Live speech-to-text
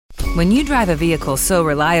When you drive a vehicle so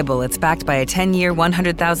reliable it's backed by a 10-year,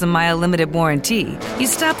 100,000-mile limited warranty, you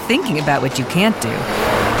stop thinking about what you can't do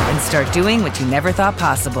and start doing what you never thought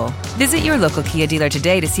possible. Visit your local Kia dealer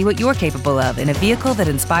today to see what you're capable of in a vehicle that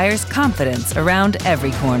inspires confidence around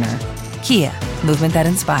every corner. Kia, movement that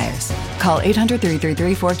inspires. Call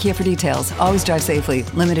 800-333-4KIA for details. Always drive safely.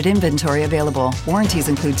 Limited inventory available. Warranties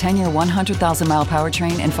include 10-year 100,000-mile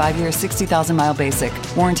powertrain and 5-year 60,000-mile basic.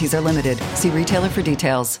 Warranties are limited. See retailer for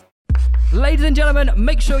details. Ladies and gentlemen,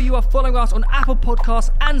 make sure you are following us on Apple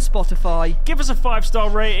Podcasts and Spotify. Give us a 5-star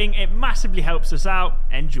rating. It massively helps us out.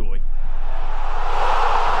 Enjoy.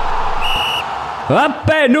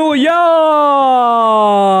 Happy New Year!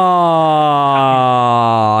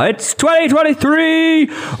 It's 2023.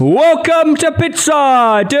 Welcome to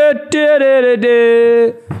Pizza.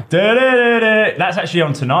 That's actually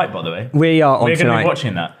on tonight, by the way. We are on We're tonight. going to be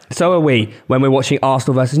watching that. So are we when we're watching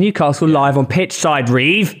Arsenal versus Newcastle live on Pitchside,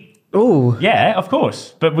 Reeve. Oh, Yeah, of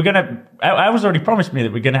course. But we're going to... Al's already promised me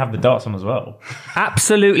that we're going to have the darts on as well.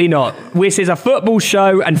 Absolutely not. This is a football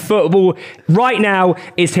show, and football right now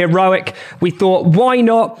is heroic. We thought, why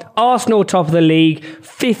not? Arsenal top of the league,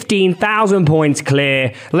 15,000 points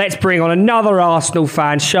clear. Let's bring on another Arsenal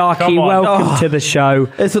fan. Sharky, Come on. welcome to the show.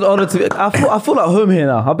 it's an honour to be. I feel at home here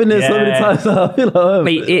now. I've been there so many Yeah. times. I feel at home.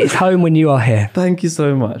 Mate, it's home when you are here. Thank you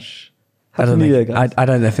so much. I Happy don't New Year, think, guys. I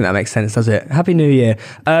don't think that makes sense, does it? Happy New Year.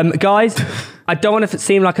 Guys, I don't want to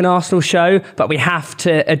seem like an Arsenal show, but we have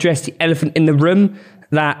to address the elephant in the room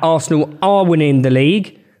that Arsenal are winning the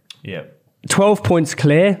league. Yeah. 12 points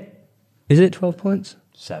clear. Is it 12 points?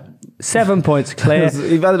 7. 7 points clear.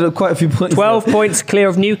 You've added quite a few points. 12 there. points clear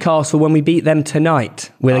of Newcastle when we beat them tonight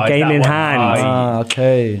with a Oh, game that in one. hand.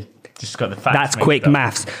 Okay. Just got the facts. That's mixed quick up.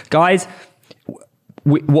 maths. Guys,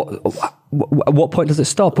 what point does it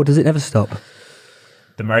stop, or does it never stop?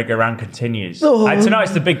 The merry-go-round continues. Oh. And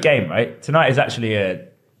tonight's the big game, right? Tonight is actually a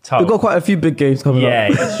title. We've got quite a few big games coming Yeah,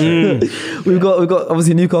 up. that's true. We've got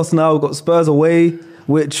obviously Newcastle now. We've got Spurs away,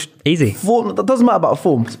 which Easy. form, that doesn't matter about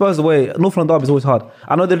form. Spurs away, North London derby is always hard.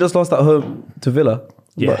 I know they just lost at home to Villa.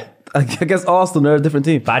 Yeah. But against Arsenal, they're a different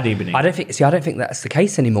team. Bad evening. I don't think that's the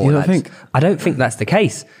case anymore. You don't lads. think? I don't think that's the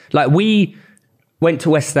case. Like, we went to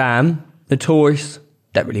West Ham, the tourists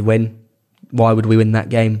don't really win. Why would we win that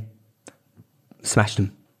game? Smashed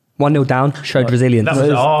them. 1-0 down, showed resilience. That was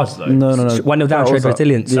ours, though. No. 1-0 down, That showed was at-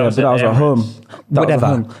 resilience. Yeah, was but that at was at Emirates. home. That Whatever. was at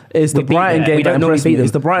home. It's We the beat Brighton them. game We that don't normally impressed beat me. them.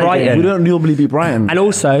 It's the Brighton Brighton. game. We don't normally beat Brighton. And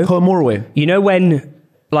also, home or away. you know when,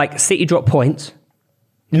 like, City drop points,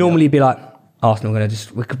 normally you'd be like, Arsenal are going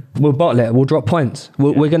to we'll bottle it, we'll drop points.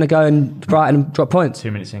 We're going to go and Brighton and drop points.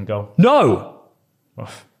 2 minutes in goal. No!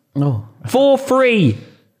 Oof. No. 4-3.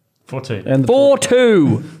 4-2. And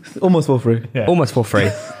 4-2. almost for free. Yeah. Almost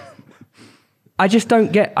 4-3. I just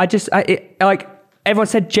don't get. Like everyone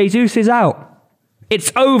said, Jesus is out.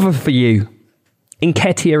 It's over for you.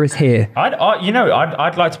 Nketiah is here.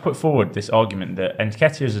 I'd like to put forward this argument that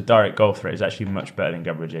Nketiah as a direct goal threat is actually much better than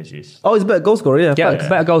Gabriel Jesus. Oh, he's a better goal scorer, yeah. Yeah, facts.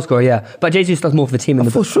 better goal scorer. Yeah, but Jesus does more for the team in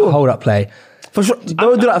the For sure. hold-up play. For sure.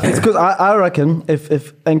 Don't do that because I reckon if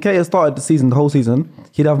Nketiah started the whole season,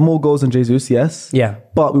 he'd have more goals than Jesus, yes. Yeah.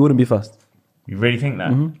 But we wouldn't be first. You really think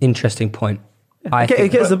that? Interesting point. I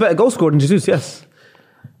think. Nketiah's a better goal scorer than Jesus, yes.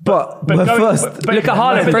 But we're first. Look at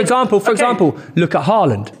Haaland, for example. Look at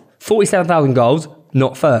Haaland. 47,000 goals,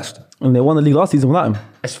 not first. And they won the league last season without him.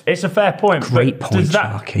 It's a fair point. Great but point, does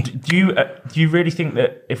that, Sharky. do you really think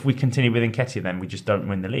that if we continue with Nketiah, then we just don't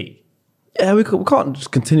win the league? Yeah, we can't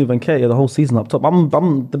just continue with Nketiah the whole season up top. I'm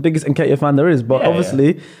the biggest Nketiah fan there is, but Yeah,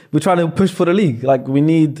 obviously we're trying to push for the league. Like we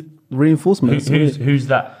need reinforcements. Who's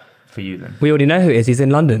that for you then? We already know who it is. He's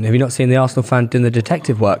in London. Have you not seen the Arsenal fan doing the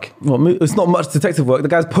detective work? Well, it's not much detective work. The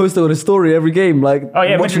guy's posted on his story every game, like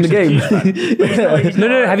watching the game.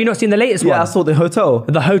 No. Have you not seen the latest one? Yeah, I saw the hotel.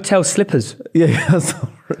 The hotel slippers. Yeah, I saw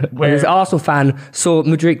it. Where this Arsenal fan saw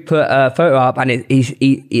Mudryk put a photo up, and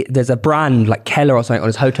there's a brand like Keller or something on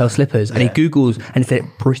his hotel slippers, and he Googles and it's a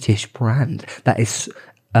British brand that is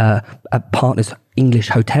a partner's English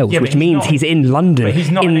hotels, Yeah, but which he's means not- he's in London but he's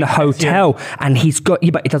not in an the Nketiah. hotel, and he's got.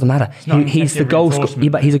 Yeah, but it doesn't matter. not He's the Nketiah goal.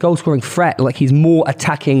 reinforcement. But he's a goal scoring threat. Like he's more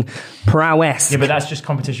attacking prowess. Yeah, but that's just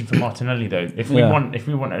competition for Martinelli, though. If we want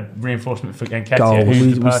a reinforcement for Nketiah, Goals. who's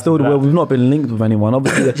the We person still for that? we've not been linked with anyone.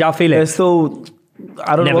 Obviously, João Felix. There's still.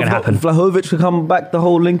 I don't Never know. gonna happen. Vlahovic could come back. The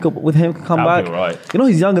whole link up with him could come That'll be back. all right. You know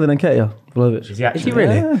he's younger than Nketiah. Vlahovic. Is he actually? Is he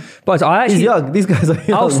really? Yeah. But I actually. He's young. These guys are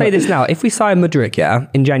young. I'll say this now. If we sign Mudryk,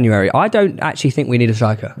 in January, I don't actually think we need a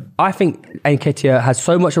striker. I think Nketiah has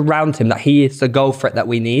so much around him that he is the goal threat that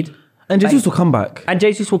we need. And Jesus will come back. And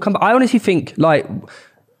Jesus will come back. I honestly think, like,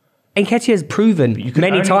 Nketiah has proven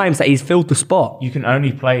many times that he's filled the spot. You can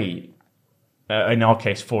only play, in our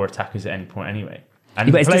case, 4 attackers at any point anyway. And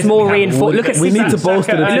Yeah, but it's just more reinforced. Look at we City. need to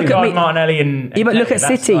bolster the team. Look at me. Martinelli and Yeah, but look at Nketiah,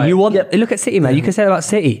 that's City. like- Look at City, man. You can say that about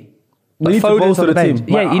City. We need to Foden's bolster on the bench. team.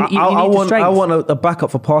 Yeah, Like, you need the strength. I want a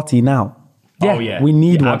backup for Partey now. Yeah. Oh, yeah. We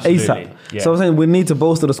need one Absolutely. ASAP. Yeah. So I'm saying we need to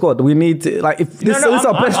bolster the squad. We need to if this is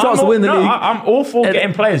our best I'm chance to all- win the no, league. I'm all for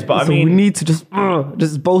getting players, but I so mean, we need to just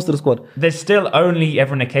bolster the squad. there's still only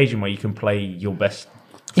ever an occasion where you can play your best.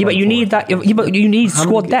 Yeah, but you need that. Yeah, but you need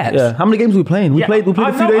squad depth. Yeah. How many games are we playing? We Yeah, played a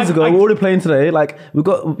I few know, days ago. We're already playing today. Like we're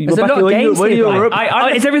There's a back lot of games when here, you're guys.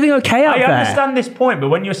 Europe. Is everything okay out I there? understand this point, but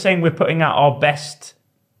when you're saying we're putting out our best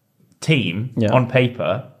team on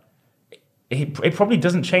paper, it probably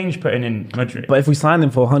doesn't change putting in Mudryk. But if we sign him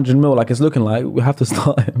for 100 mil, like it's looking like, we have to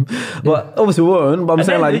start him. But obviously we won't. But I'm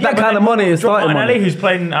saying like that kind of money is starting Martinelli, money. who's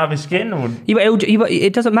playing out of his skin, or Yeah, but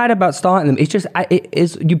it doesn't matter about starting them. It's just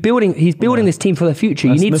you're building. He's building this team for the future.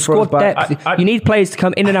 You And need Smith squad Rowe's back. depth. You need players to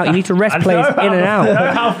come in and out. You need to rest I know players in and I know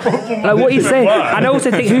out. how football Like what you would say, work. and I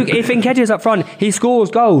also think if Nketiah's up front, he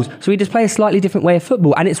scores goals, so we just play a slightly different way of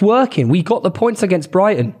football, and it's working. We got the points against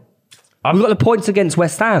Brighton. We got the points against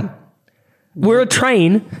West Ham. We're a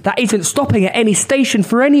train that isn't stopping at any station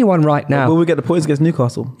for anyone right now. Will we get the points against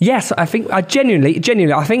Newcastle? Yes, I think I genuinely,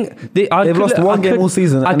 I think They've lost one game all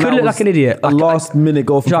season. I and could that look was like an idiot. A last minute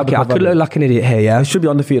goal from Jackie, I Fabio could look like an idiot here. Yeah, They should be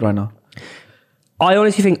undefeated right now. I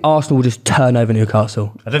honestly think Arsenal will just turn over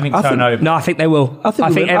Newcastle. I don't think I think- turnover. No, I think they will. I think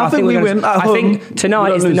we win. I think we we're gonna- win at I think home. tonight We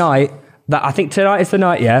don't is the lose. night. I think tonight is the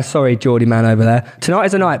night. Yeah, sorry, Geordie man over there. Tonight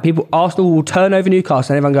is the night. Arsenal will turn over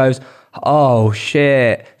Newcastle, and everyone goes, "Oh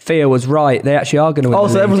shit, Theo was right. They actually are going to win." Oh, the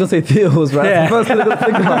so league." everyone's going to say Theo was right. Yeah. The first thing they're going to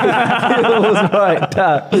think about is Theo was right.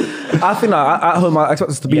 Damn. I think that at home I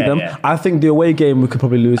expect us to beat them. Yeah. I think the away game we could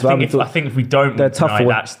probably lose. I think if we don't they're win tough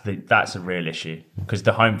tonight, for that's a real issue, because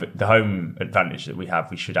the home advantage that we have,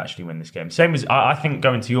 we should actually win this game. Same as I think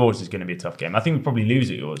going to yours is going to be a tough game. I think we probably lose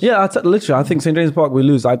at yours. Yeah, literally, I think St James Park we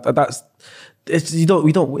lose.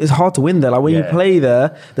 It's hard to win there. Like when you play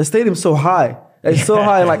there, the stadium's so high. It's so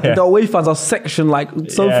high, like the away fans are sectioned like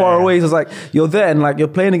so far away. So it's like you're there and like you're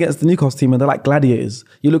playing against the Newcastle team and they're like gladiators.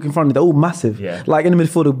 You look in front of them, they're all massive. Yeah. Like in the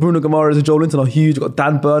midfield, Bruno Guimaraes and Joe Linton are huge. You've got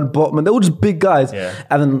Dan Burn, Botman, they're all just big guys. Yeah.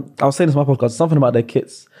 And then I was saying this on my podcast, something about their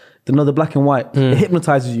kits. The black and white, it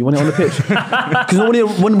hypnotizes you when you're on the pitch.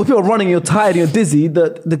 Because when people are running, you're tired, you're dizzy.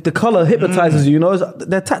 The color hypnotizes you. You know,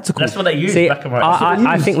 they're tactical. That's what they use. See, black and white.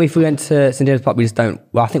 I think if we went to St James Park, we just don't.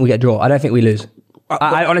 Well, I think we get a draw. I don't think we lose.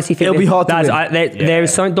 I honestly think it'll be hard to win. there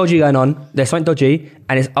is something dodgy going on. There's something dodgy,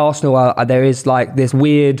 and it's Arsenal. There is like this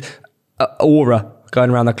weird aura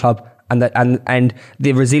going around the club, and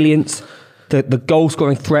the resilience, the goal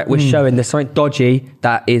scoring threat we're showing. There's something dodgy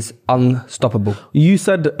that is unstoppable. You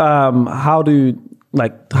said, how do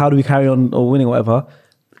we carry on or winning or whatever?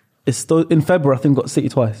 It's in February, I think we got City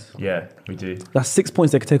twice. Yeah, we do. That's 6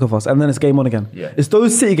 points they could take off us, and then it's game on again. Yeah. It's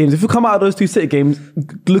those City games. If you come out of those 2 City games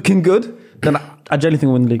looking good, then I genuinely think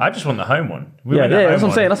we win the league. I just want the home one. Yeah, that's what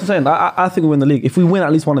I'm saying. That's what I'm saying. I think we win the league if we win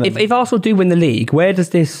at least one of them. If Arsenal do win the league, where does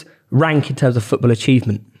this rank in terms of football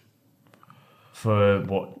achievement? For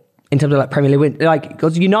what? In terms of like Premier League win, like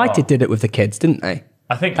because United did it with the kids, didn't they?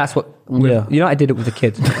 I think That's what. Yeah. United did it with the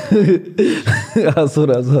kids. I saw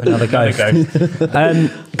that as well. Another Another ghost.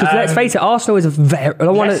 ghost. Because let's face it, Arsenal is a very. I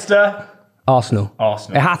don't want to. Leicester. Arsenal.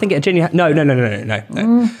 I think it genuinely.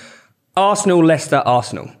 No. Arsenal, Leicester,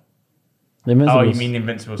 Arsenal. The Oh, you Invincibles. mean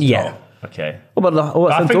Invincibles? Yeah. Oh, okay. What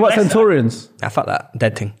about I think Leicester- Centurions? I fuck that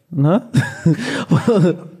dead thing. No.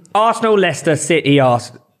 Arsenal, Leicester, City,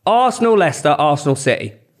 Arsenal, Leicester, Arsenal,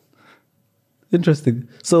 City. Interesting.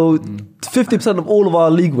 So 50% of all of our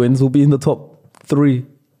league wins will be in the top 3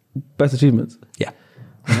 best achievements. Yeah.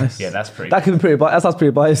 Nice. Yeah, that's pretty. That could be pretty biased. That sounds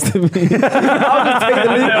pretty biased to me.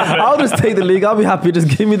 I'll just take the league. I'll be happy. Just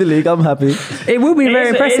give me the league. I'm happy. It will be It very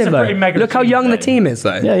is a impressive pretty though. mega Look how team, young the though. team is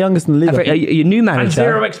though. Yeah, youngest in the league. I think. Your new manager. And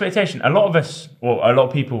zero expectation. A lot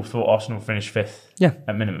of people thought Arsenal finished 5th Yeah.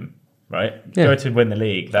 at minimum, right? Yeah. Go to win the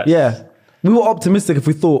league. That's, Yeah. We were optimistic if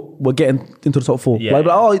we thought we're getting into the top 4. Yeah.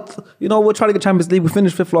 We're trying to get Champions League. We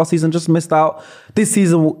finished 5th last season, just missed out. This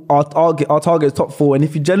season, our target is top 4. And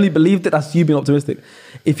if you generally believed it, that's you being optimistic.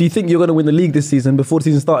 If you think you're going to win the league this season before the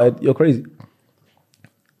season started, you're crazy.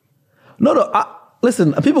 No.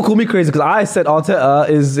 Listen, people call me crazy because I said Arteta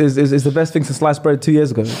is the best thing since sliced bread 2 years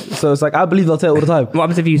ago. So it's like, I believe Arteta all the time. What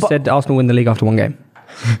happens if you said Arsenal win the league after one game?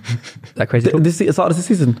 Is that crazy? This start of the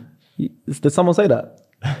season. Did someone say that?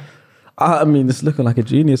 I mean, it's looking like a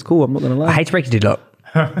genius call. I'm not going to lie. I hate to break it to you, look.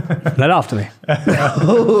 They'll after me.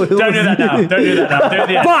 Don't do that now. Don't do that now. Do it at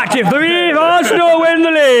the end. But if Arsenal win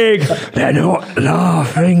the league, they're not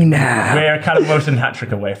laughing now. We're a Callum Wilson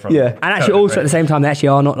hat-trick away from Yeah. And actually, also at the same time, they actually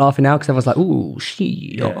are not laughing now because everyone's like, "Ooh,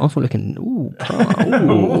 Arsenal looking, ooh,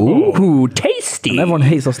 tasty." And everyone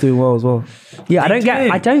hates us doing well as well. Yeah, I don't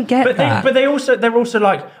get but that. they're also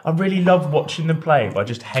like, I really love watching them play, but I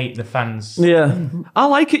just hate the fans. Yeah. I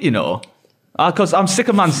like it, because I'm sick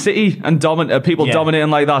of Man City and people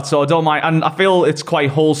dominating like that, so I don't mind. And I feel it's quite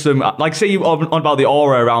wholesome. Like, say you on about the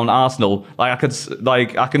aura around Arsenal, I can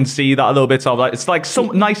see that a little bit. It's like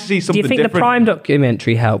nice to see something Do you think different. the Prime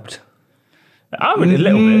documentary helped? I mean, a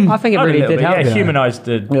little bit. I think it really did help. Yeah, Yeah. humanised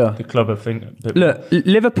the club, I think. Look,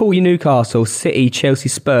 Liverpool, Newcastle, City, Chelsea,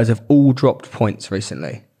 Spurs have all dropped points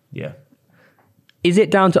recently. Yeah. Is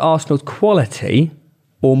it down to Arsenal's quality,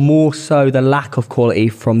 or more so the lack of quality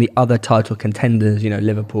from the other title contenders,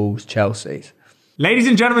 Liverpool's, Chelsea's? Ladies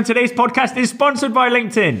and gentlemen, today's podcast is sponsored by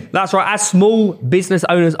LinkedIn. That's right. As small business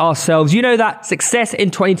owners ourselves, you know that success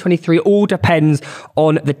in 2023 all depends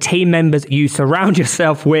on the team members you surround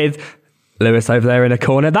yourself with. Lewis over there in a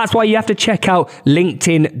corner. That's why you have to check out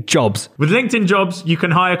LinkedIn Jobs. With LinkedIn Jobs, you can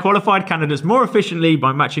hire qualified candidates more efficiently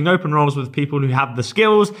by matching open roles with people who have the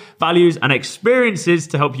skills, values, and experiences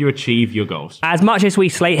to help you achieve your goals. As much as we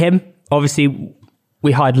slate him, obviously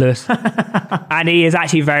we hired Lewis. And he is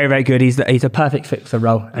actually very, very good. He's a perfect fit for the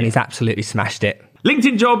role, and he's absolutely smashed it.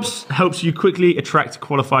 LinkedIn Jobs helps you quickly attract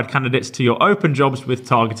qualified candidates to your open jobs with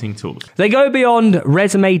targeting tools. They go beyond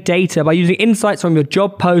resume data by using insights from your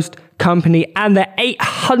job post, company, and their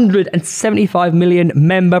 875 million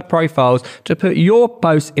member profiles to put your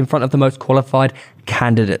posts in front of the most qualified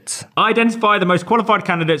candidates. Identify the most qualified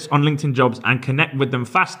candidates on LinkedIn Jobs and connect with them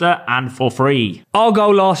faster and for free. Our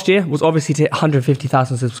goal last year was obviously to hit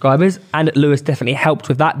 150,000 subscribers, and Lewis definitely helped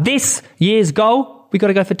with that. This year's goal, we got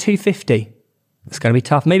to go for 250. It's going to be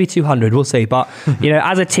tough. Maybe 200. We'll see. But,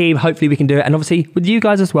 as a team, hopefully we can do it. And obviously with you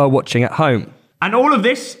guys as well watching at home. And all of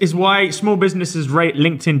this is why small businesses rate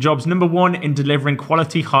LinkedIn Jobs number one in delivering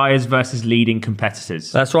quality hires versus leading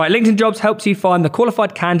competitors. That's right. LinkedIn Jobs helps you find the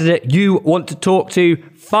qualified candidate you want to talk to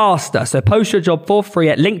faster. So post your job for free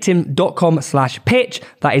at linkedin.com/pitch.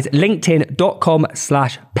 That is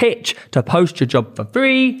linkedin.com/pitch to post your job for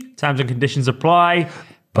free. Terms and conditions apply.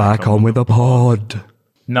 Back on with the pod.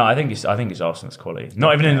 No, I think it's Arsenal's quality.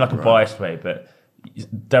 Not even in like a biased way, but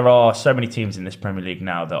there are so many teams in this Premier League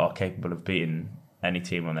now that are capable of beating any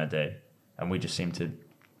team on their day, and we just seem to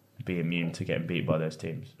be immune to getting beat by those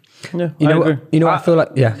teams. Yeah, I agree. I feel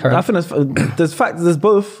like, carry on. I think there's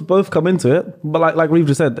both come into it, but like Reeve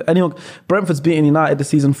just said, Brentford's beating United this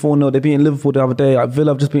season 4-0. They're beating Liverpool the other day. Like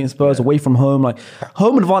Villa have just beaten Spurs away from home. Like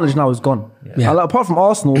home advantage now is gone. Yeah. And, apart from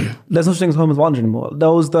Arsenal, there's no such thing as home advantage anymore.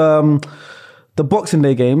 There was the Boxing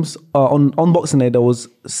Day games. On Boxing Day there was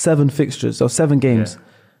 7 fixtures, so 7 games. Yeah.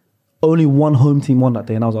 Only one home team won that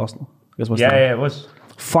day, and that was Arsenal. Yeah, it was.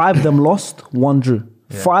 5 of them lost, 1 drew.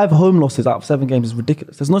 5 home losses out of 7 games is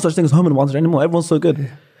ridiculous. There's no such thing as home advantage anymore. Everyone's so good.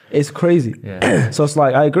 It's crazy. Yeah. So it's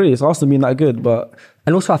like, I agree. It's Arsenal being that good, but...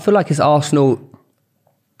 And also, I feel like it's Arsenal...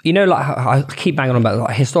 I keep banging on about it.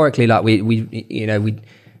 Like, historically, like we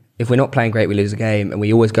if we're not playing great, we lose a game, and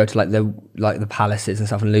we always go to the Palaces and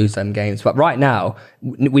stuff and lose them games. But right now,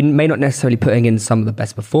 we may not necessarily putting in some of the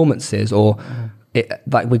best performances, or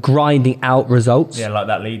we're grinding out results. Yeah, like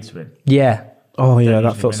that Leeds win. Yeah. Oh yeah,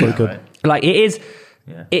 that felt so good. Right? Like it is.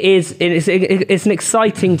 Yeah. It's an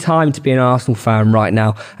exciting time to be an Arsenal fan right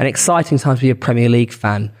now. An exciting time to be a Premier League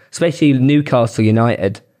fan, especially Newcastle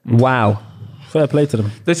United. Wow. Fair play to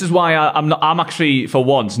them. This is why I'm actually, for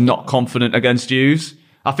once, not confident against yous.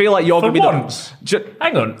 I feel like you're going to be once?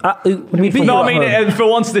 Hang on. For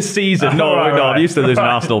once this season. No, I'm used to losing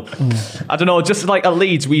Arsenal. I don't know, just like at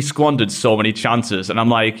Leeds, we squandered so many chances, and I'm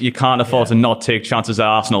like, you can't afford to not take chances at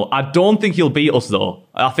Arsenal. I don't think he'll beat us though.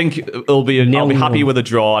 I think I'll be happy with a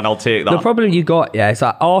draw, and I'll take that. The problem you got, is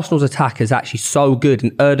that Arsenal's attack is actually so good,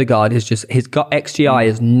 and Ødegaard is just, his XGI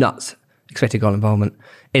is nuts. Expected goal involvement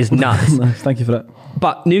is nuts. Nice, thank you for that.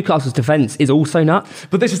 But Newcastle's defence is also nuts.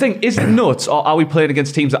 But this is the thing, is it nuts, or are we playing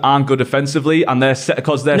against teams that aren't good defensively, and they're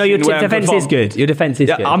because they're... No, your defence is good. Your defence is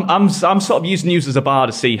good. I'm sort of using news as a bar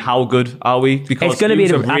to see how good are we, because it's going to be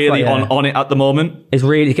really on it at the moment. It's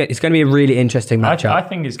going to be a really interesting matchup. I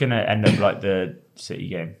think it's going to end up like the City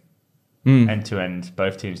game, end to end.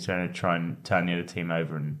 Both teams trying to try and turn the other team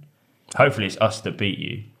over, and hopefully it's us that beat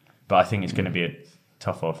you. But I think it's going to be a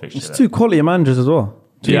tough old fixture. It's 2 quality managers as well.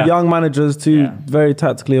 2 young managers, 2 very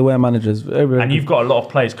tactically aware managers. And you've got a lot of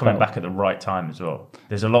players coming back at the right time as well.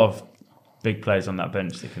 There's a lot of big players on that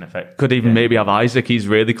bench that can affect. Could even maybe have Isaac. He's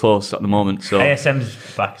really close at the moment. So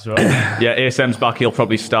ASM's back as well. yeah, ASM's back. He'll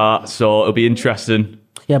probably start. So it'll be interesting.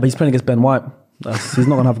 Yeah, but he's playing against Ben White. He's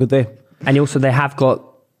not going to have a good day. And also, they have got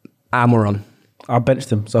Almiron. I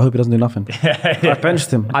benched him, so I hope he doesn't do nothing. I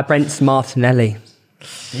benched him. I benched Martinelli.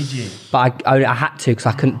 Did you? But I had to because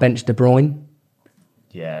I couldn't bench De Bruyne.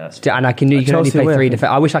 Yeah, that's And you can only Chelsea play away, I 3 think.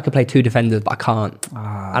 defenders. I wish I could play 2 defenders, but I can't.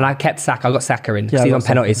 And I kept Saka. I got Saka in because Yeah, I he's got on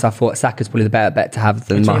penalties, so I thought Saka's probably the better bet to have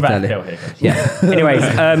than Talking about Martinelli. Hill here. Yeah.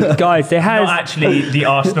 Anyways, guys, there has... Not actually the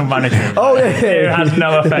Arsenal manager. Oh, yeah. It has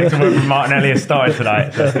no effect on whether Martinelli has started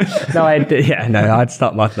tonight. I'd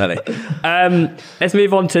start Martinelli. Let's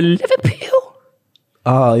move on to Liverpool.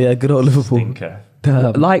 Oh, yeah, good old Liverpool. Stinker.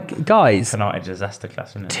 Damn. Like, guys, Tonight, disaster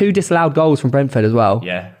class, isn't it? 2 disallowed goals from Brentford as well.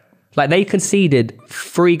 Yeah. Like, they conceded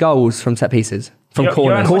 3 goals from set pieces. From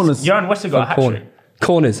corners. Corners. Johan Wester got a hat-trick.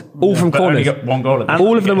 Corners. All from But only corners. got 1 goal at the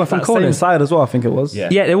All of them were from That same corners. side as well, I think it was. Yeah.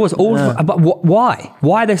 Yeah, there was all. But why?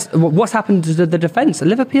 Why this? What's happened to the defence at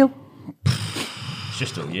Liverpool? It's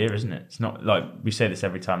just all year, isn't it? It's not like we say this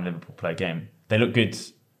every time Liverpool play a game. They look good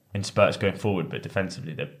in spurts going forward, but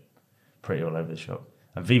defensively they're pretty all over the shop.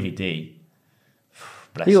 And VVD,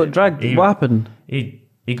 bless He got him. dragged. What happened? He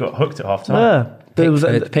got hooked at half time. Yeah. There was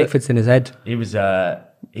Pickford's in his head. He was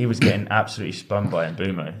getting absolutely spun by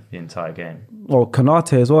Mbumo the entire game. well,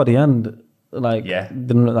 Konate as well at the end. Like, Yeah.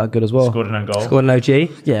 didn't look that good as well. Scored an own goal. Scored an OG.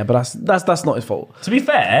 Yeah, but that's not his fault. To be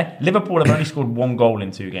fair, Liverpool have only scored 1 goal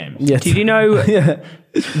in 2 games. Yeah. Did you know Yeah.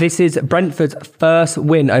 this is Brentford's first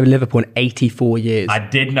win over Liverpool in 84 years? I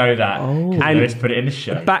did know that. Oh. And Lewis put it in the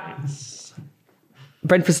show. Back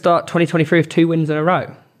Brentford start 2023 with 2 wins in a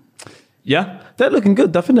row. Yeah. They're looking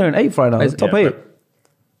good. I think they're in 8th right now. Is- Top yeah, 8.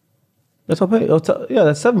 They're top 8. Yeah,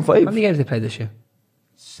 they're 7th for How 8th. many games they played this year?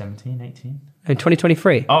 17, 18? In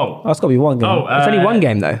 2023. Oh. That's got to be one game. Oh, It's only 1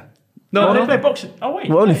 game though. No, they play boxing. Oh, wait.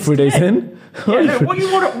 We're only it's 3 days 10. in. Yeah, no, what are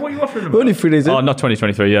you offering them? We're only 3 days in. Oh, not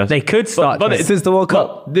 2023. Yeah. They could start. But Since the World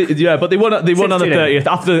Cup. But they won on the Since 30th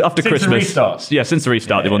after Since the Christmas. restart. Yeah, since the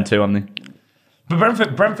restart, Yeah, they won yeah. 2, haven't they?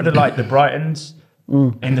 But Brentford are like the Brightons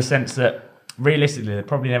in the sense that realistically they're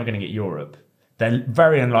probably never going to get Europe. They're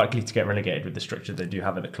very unlikely to get relegated with the structure they do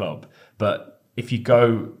have at the club. But if you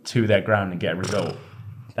go to their ground and get a result,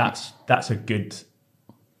 that's a good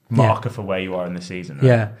marker for where you are in the season. Right?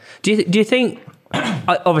 Yeah. Do you think?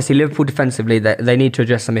 Obviously, Liverpool defensively they need to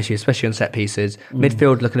address some issues, especially on set pieces.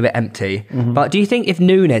 Midfield looking a bit empty. But do you think if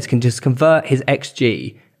Núñez can just convert his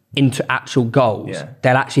XG into actual goals, Yeah.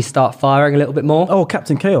 they'll actually start firing a little bit more? Oh,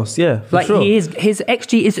 Captain Chaos. Yeah, for Like sure. his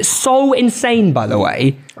XG is so insane, by the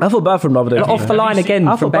way. I felt bad for him the other day. And off the line again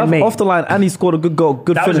I from felt bad Ben for Mee. off the line, and he scored a good goal.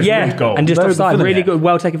 Good That was finish. a Yeah, good goal. and just Very offside, good really finish. good,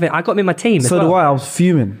 well taken. I got him in my team. So as well. do I was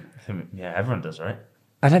fuming. Yeah, everyone does, right?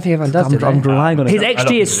 I don't think everyone does. do I'm they? relying on it. His I love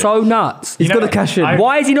XG is it. so nuts. He's You know, got to cash in.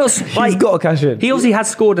 Why is he not? He's got to cash in. He obviously has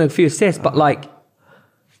scored a few assists, but like,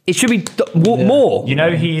 it should be more. You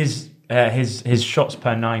know, he is his shots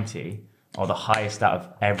per 90 are the highest out of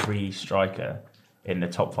every striker in the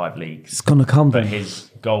top 5 leagues. It's gonna come. But Then.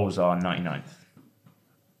 his goals are 99th.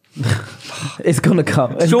 It's gonna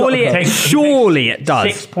come. It's Surely, gotta come. surely it does.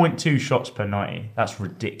 6.2 shots per 90. That's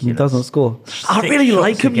ridiculous. He doesn't score. I really shots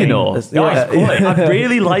like a him, you game. know. Yeah. I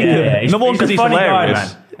really like him. He's, Number one he's because a he's funny guy,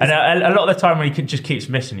 hilarious. man. And a lot of the time when he just keeps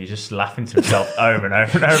missing, he's just laughing to himself over and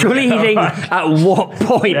over and over. Surely he thinks, at what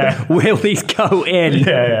point Yeah. will these go in?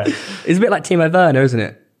 Yeah. It's a bit like Timo Werner, isn't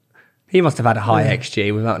it? He must have had a high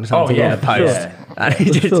XG without trying to get a for post. sure. And he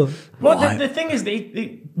just, sure. Well, the thing is,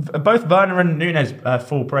 both Werner and Núñez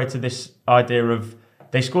fall prey to this idea of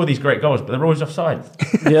they score these great goals, but they're always offside.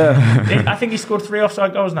 Yeah, I think he scored 3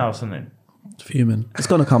 offside goals now or something. fuming. It's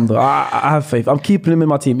gonna come though. I have faith. I'm keeping him in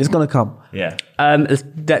my team. It's gonna come. Yeah.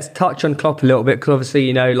 let's touch on Klopp a little bit, because obviously,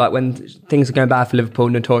 you know, like when things are going bad for Liverpool,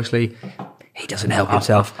 notoriously, he doesn't help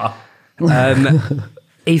himself.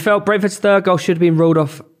 He felt Brentford's 3rd goal should have been ruled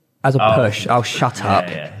off as a push. Oh, shut up.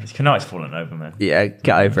 Yeah. His Kanai's fallen over, man. Yeah,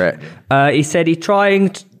 get over it. He said he's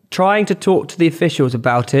trying to talk to the officials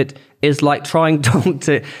about it is like trying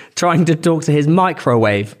to talk to his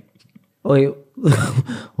microwave. Wait,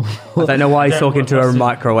 I don't know why he's talking to a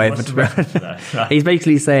microwave. What's the reference to that? He's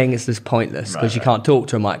basically saying it's just pointless because you can't talk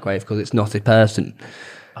to a microwave because it's not a person.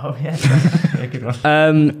 Oh, yeah. Yeah, good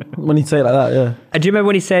one. when you say it like that, yeah. Do you remember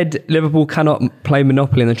when he said Liverpool cannot play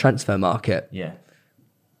Monopoly in the transfer market? Yeah.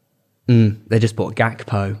 They just bought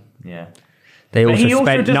Gakpo. Yeah. They But also he also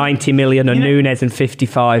spent doesn't- 90 million on you know- Núñez and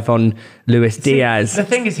 55 on Luis Diaz. The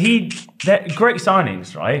thing is, they're great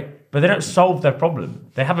signings, right? But they don't solve their problem.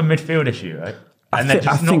 They have a midfield issue, right? And they're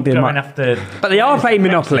just not going after... But they are playing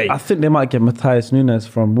Monopoly. I think they might get Matthias Nunes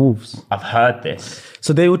from Wolves. I've heard this.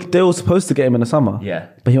 So they were supposed to get him in the summer. Yeah.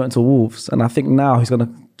 But he went to Wolves. And I think now he's going to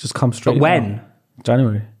just come straight. But when? Now.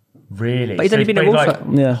 January. Really? But he's only been at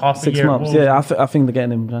Wolves Yeah, 6 months. Yeah, I think they're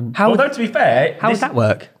getting him. Although, to be fair... How would that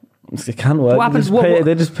work? It can work. What happens?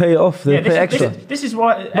 They just pay it off. They pay extra. This is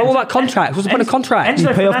why... But what about contracts? What's the point of contract? You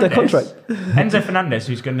pay off their contract. Enzo Fernandez,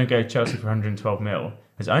 who's going to go to Chelsea for 112 mil,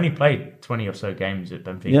 has only played 20 or so games at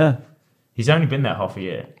Benfica. Yeah. He's only been there half a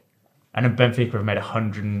year. And then Benfica have made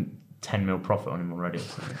 110 mil profit on him already.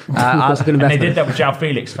 That's a good And they investment. did that with João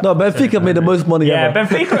Felix. No, Benfica made the most money Yeah, ever.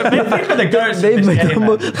 Benfica the goats. They made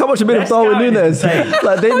how much made of Darwin Nunes?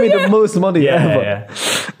 Like they made the most money ever. Yeah.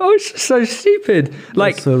 Oh, it's so stupid.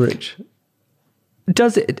 Like, so rich.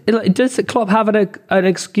 does Klopp have an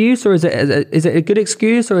excuse, or is it a good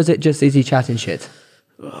excuse, or is he chatting shit?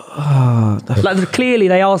 Like clearly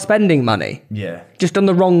they are spending money, just on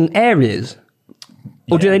the wrong areas.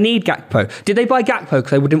 Or do they need Gakpo? Did they buy Gakpo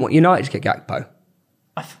because they didn't want United to get Gakpo?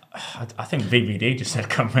 I think VVD just said,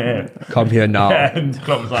 "Come here, Come here now." and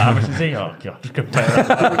Klopp was like, "How much is he?" Oh God, just go play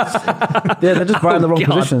that. Yeah, they're just buying the wrong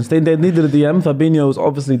God. positions. They needed a DM. Fabinho was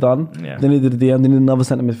obviously done. Yeah. They needed a DM. They needed another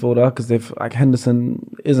centre midfielder because they've like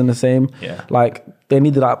Henderson isn't the same. Yeah. Like they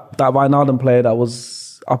needed that Wijnaldum player that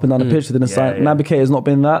was up and down the pitch. They didn't sign. yeah. Naby Keita has not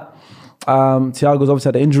been that. Thiago's obviously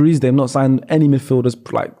had injuries. They've not signed any midfielders.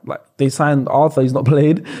 Like they signed Arthur. He's not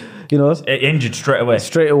played. You know, Injured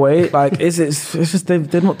straight away. Like it's just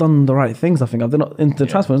they've not done the right things. I think they're not into the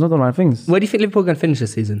transfer. They've not done the right things. Where do you think Liverpool are going to finish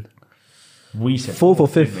this season? We said Fourth or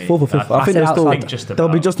fifth. I think they'll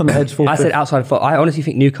be just on the edge. I said outside of fourth. I honestly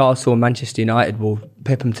think Newcastle and Manchester United will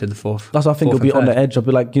pip them to the fourth. That's what I think. It'll be on the edge. It'll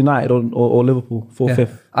be like United or Liverpool, fourth,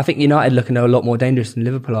 fifth. I think United looking a lot more dangerous than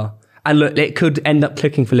Liverpool are. And look, it could end up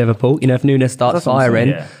clicking for Liverpool. You know, if Nunes starts That's what I'm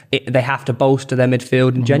firing, saying, they have to bolster their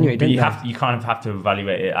midfield in January, But don't they? you kind of have to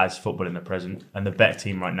evaluate it as football in the present, and the better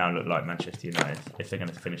team right now look like Manchester United if they're going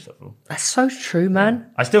to finish top four. That's so true, man.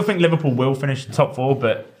 I still think Liverpool will finish top four,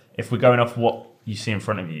 but if we're going off what you see in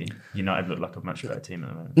front of you, United look like a much better team at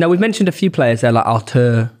the moment. Now, we've mentioned a few players there, like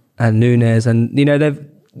Artur and Nunes, and you know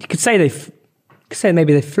you could say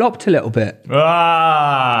maybe they flopped a little bit.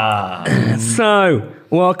 So,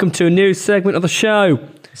 welcome to a new segment of the show.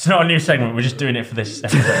 It's not a new segment, we're just doing it for this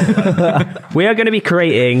episode. We are going to be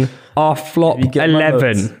creating our flop You get my notes.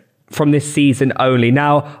 11 from this season only.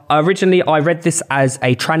 Now, originally I read this as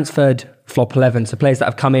a transferred flop 11, so players that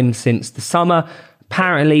have come in since the summer.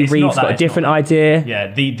 Apparently, It's Reeves not that, got a it's different not idea.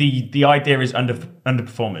 Yeah, the idea is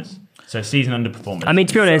underperformers. So season underperformers. I mean,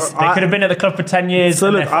 to be honest, they could have been at the club for 10 years. So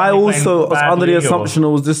and look, they're I finally also was playing under the badly, assumption it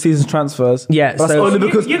was this season's transfers. Yeah, that's so- only You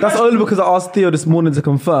because guys- I asked Theo this morning to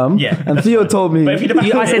confirm. Yeah. And Theo told me. But if you'd have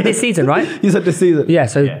I said this season, right? You said this season. Yeah,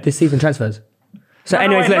 so Yeah. this season transfers. So, No,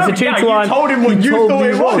 anyways, I know, it's a 2 yeah, to 1. You told him what you told thought me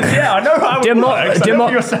it wrong. was. Yeah, I know how it works. I know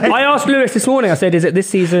what you're saying. I asked Lewis this morning, I said, is it this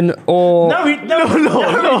season or... No.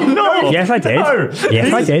 Yes, I did. No.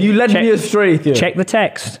 Yes, I did. You led me astray, Theo. Check the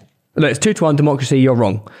text. Look, it's 2 to 1 democracy, you're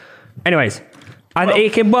wrong. Anyways,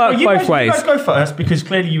 it can work both ways. You guys go first because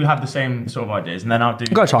clearly you have the same sort of ideas, and then I'll do.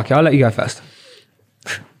 Go, Chucky, I'll let you go first.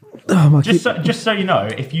 Just so you know,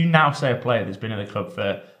 if you now say a player that's been at the club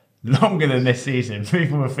for longer than this season,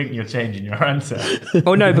 people will think you're changing your answer.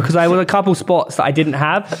 Oh, no, because I was a couple spots that I didn't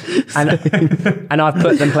have, and I've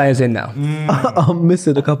put them players in now. I'm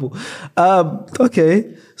missing a couple.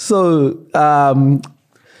 Okay, so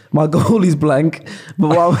my goal is blank, but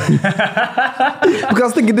because I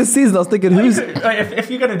was thinking this season, I was thinking who's. If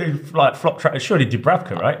you're going to do like flop track, surely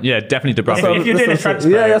Dubravka, right? Yeah, definitely If Dubravka. you're doing a transfer,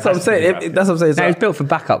 Yeah, that's what I'm it has to be saying. Dubravka. That's what I'm saying. Now, he's built for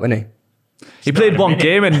backup, isn't He played one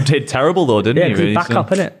game and did terrible though, didn't he? Yeah, he? because really? he's backup,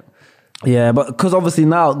 So- innit? Yeah, but because obviously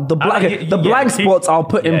now the blank spots I'll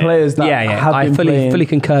put in Yeah. players that Yeah, have I been playing, fully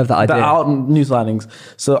concur with that idea. that are out new signings.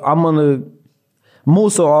 So I'm gonna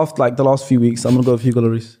more so after like the last few weeks, I'm gonna go with Hugo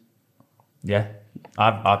Lloris. Yeah,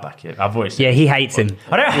 I back it. I've always said Yeah, he hates him.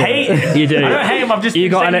 I don't hate him. You do. I don't hate him. I've just You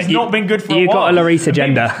been got saying an- he's not been good for a while. you got a Lloris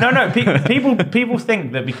agenda. People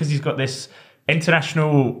think that because he's got this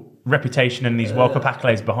international reputation and these World Cup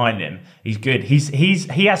accolades behind him, he's good.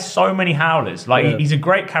 He has so many howlers. Like he's a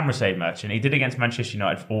great camera save merchant. He did against Manchester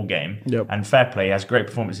United all game. Yep. And fair play, he has great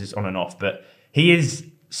performances on and off. But he is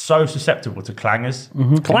so susceptible to clangers.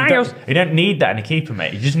 Clangers. You don't need that in a keeper,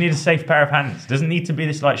 mate. You just need a safe pair of hands. It doesn't need to be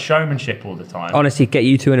this like showmanship all the time. Honestly, get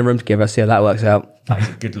you two in a room together, see how that works out. He's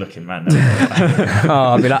a good looking man. Oh,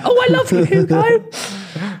 I'll be like, oh, I love you, Hugo.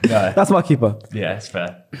 No. That's my keeper. Yeah, it's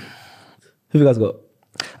fair. Who have you guys got?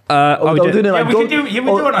 I'll we're doing it like we can do it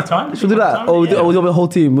on our time. Should we do that? Or we'll do the whole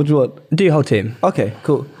team. What do you want? do your whole team. Okay,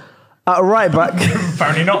 cool. At right back.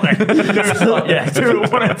 Apparently not then. Do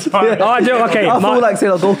it one at a time. Oh, I do. Okay. I feel like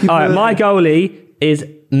saying a goalkeeper. All right, my goalie is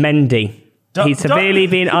Mendy. He's severely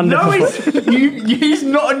been underperformed. He's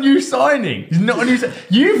not a new signing. He's not a new signing.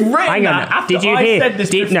 You've written Hang on. that after Did you I hear? said this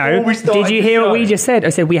before we started Did you the hear what show. we just said? I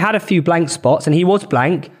said we had a few blank spots, and he was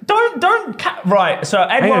blank. Right, so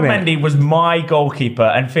Hang on Edouard a minute. Mendy was my goalkeeper,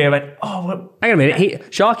 and Theo went, oh, well, Hang on a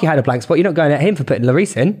minute. Sharky had a blank spot. You're not going at him for putting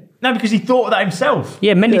Lloris in. no, because he thought of that himself.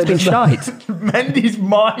 Yeah, Mendy's been shite. Mendy's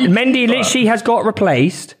my Mendy keeper. literally has got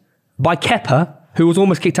replaced by Kepa, who was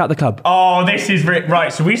almost kicked out the club. Oh, this is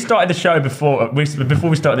right. So we started the show before we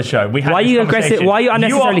started the show. We had Why are this you aggressive? conversation. Why are you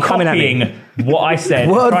unnecessarily You are coming at me? copying what I said,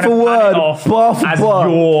 Word trying for to pan word, it off bar for as bar.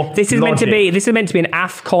 your This is meant to be an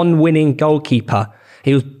AFCON winning goalkeeper.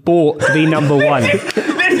 He was bought to be number one.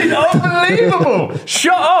 This is unbelievable.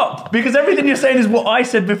 Shut up, because everything you're saying is what I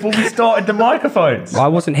said before we started the microphones. I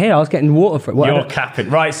wasn't here. I was getting water for it. What? You're capping.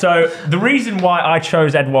 Right, so the reason why I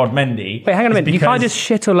chose Edouard Mendy... Wait, hang on a is minute. You can't because just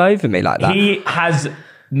shit all over me like that. He has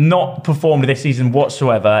not performed this season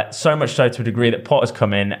whatsoever, so much so to a degree that Potter's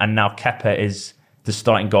come in and now Kepa is the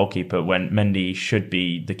starting goalkeeper when Mendy should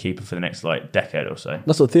be the keeper for the next decade or so.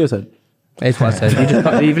 That's what Theo said. That's what I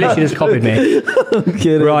said. You've literally just copied me.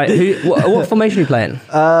 Kidding. Right. What formation are you playing?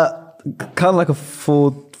 Kind of like a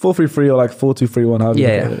 4-3-3 or like 4-2-3-1. However you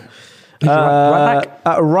Yeah. call it. Right back?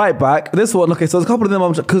 At right back, this one, okay, so there's a couple of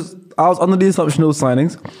them, because I was under the assumption of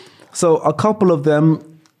signings. So a couple of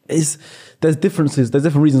them there's differences, there's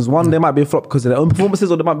different reasons. One, they might be a flop because of their own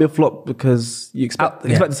performances, or they might be a flop because you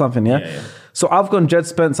expected something, yeah? So I've gone Jed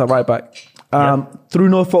Spence at right back, through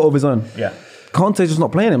no fault of his own. Yeah. Conte's just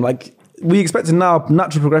not playing him. Like, we expected now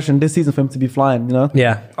natural progression this season for him to be flying, you know?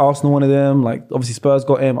 Yeah. Arsenal wanted him, like obviously Spurs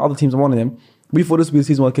got him, other teams wanted him. We thought this would be the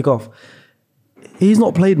season where kick off. He's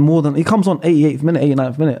not played more than, he comes on 88th minute,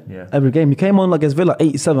 89th minute every game. He came on against Villa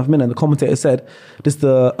 87th minute, and the commentator said this is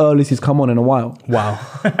the earliest he's come on in a while. Wow.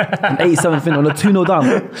 And 87th minute on a 2-0 down.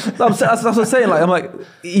 That's what I'm saying. Like, I'm like,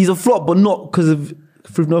 he's a flop, but not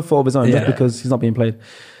through no fault of his own, just because he's not being played.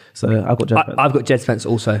 So I've got Jed Spence. I've got Jed Spence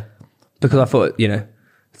also, because I thought,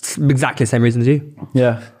 it's exactly the same reason as you.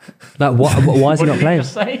 Yeah. Like, why is he not playing?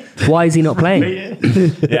 Why is he not playing?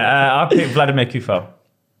 I picked Vladimir Kufal.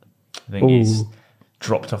 I think he's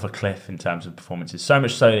dropped off a cliff in terms of performances. So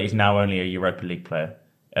much so that he's now only a Europa League player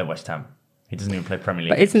at West Ham. He doesn't even play Premier League.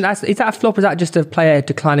 But is that a flop, or is that just a player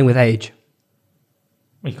declining with age?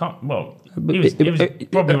 Well, you can't. Well, he was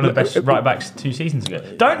probably one of the best right backs 2 seasons ago.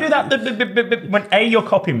 Don't do that. When A, you're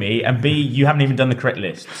copying me, and B, you haven't even done the correct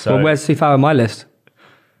list. So Well, where's Sufao on my list?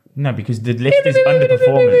 no, because the list is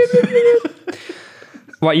underperformance.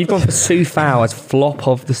 Right, you've gone for Sufao as flop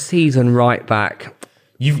of the season right back.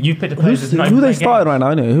 You picked a player that's not Who even they playing started games. right now,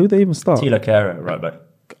 anyway? Who they even start? Tilo Kehrer, right back.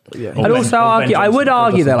 Yeah. I'd also argue, I would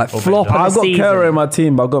argue they're like flop of the I've got season. Kehrer in my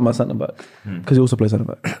team, but I've got my centre back because he also plays centre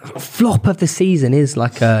back. Flop of the season is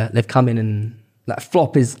like they've come in and like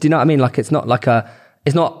flop is. Do you know what I mean? Like it's not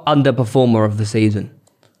underperformer of the season.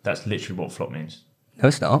 That's literally what flop means. No,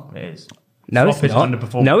 it's not. It is. No, Flop it's is not.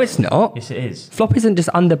 underperformance. No, it's not. Yes, it is. Flop isn't just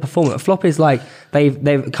underperformer. Flop is like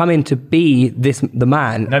they've come in to be the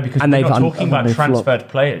man. No, because and we're they've not talking about they flop. transferred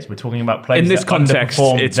players. We're talking about players In this that context,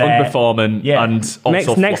 underperform it's their- underperforming Yeah. and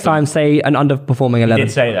also next flopping. time say an underperforming He 11.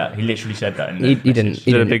 did say that. He literally said that. In the He message. didn't.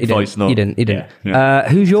 He Did a didn't. big he didn't. voice note. He didn't. He didn't. Yeah.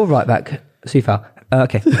 Who's your right back? Sufal.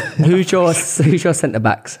 Okay. who's your centre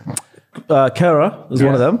backs? Kehrer was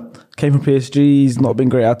one of them. Came from PSG. He's not been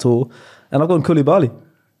great at all. And I've gone Koulibaly.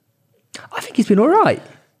 I think he's been all right.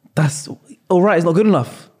 That's all right. It's not good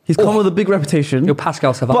enough. He's come with a big reputation. You're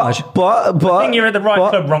Pascal Savage. But I think you're at the right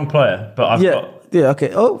club, wrong player. But I've got. Yeah,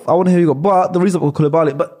 okay. Oh, I want to hear you go. But the reason I call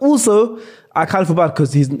Koulibaly, but also I kind of feel bad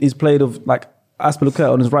because he's played of like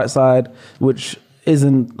Aspilicueta on his right side, which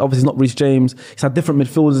isn't obviously not Reece James. He's had different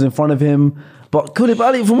midfielders in front of him. But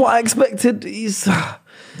Koulibaly, from what I expected, he's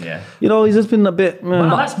he's just been a bit.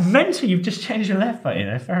 Wow, that's mental. You've just changed your left back.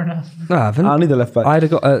 Fair enough. No, I haven't. I need a left back. I'd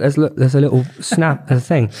have got there's a little snap. There's a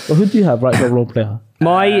thing. Well, who do you have right now, role player?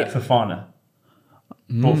 Fofana.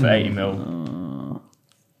 Bought for 80 mil.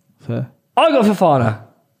 Fair. I got Fofana.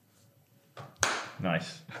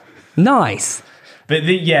 Nice. But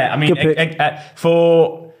I mean, Good pick.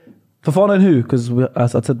 for Fofana and who? Because I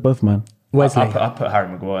said both mine. Wesley. I put Harry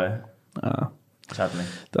Maguire. Sadly,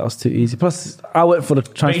 That was too easy. Plus, I went for the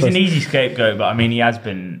but transfer. he's an easy scapegoat. But I mean,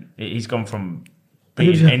 he's gone from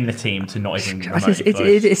being in the team to not even.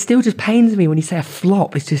 It still just pains me when you say a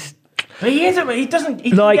flop. It's just. But he isn't. He doesn't.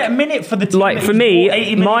 He Like- doesn't get a minute for the team. Like that for he's me, bought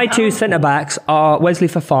 80 million my two pounds for. centre backs are Wesley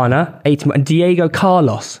Fofana, 80, and Diego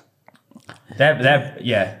Carlos.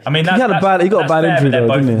 Yeah. I mean, He got a bad injury They're though,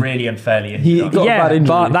 both didn't he? really unfairly injured. He got a bad injury.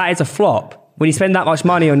 but that is a flop. When you spend that much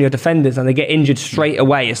money on your defenders and they get injured straight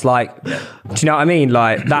away, it's like, do you know what I mean?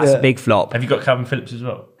 Like, that's a big flop. Have you got Calvin Phillips as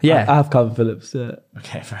well? Yeah. I have Calvin Phillips. Yeah.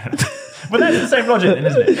 Okay, fair enough. Well, that's the same logic then,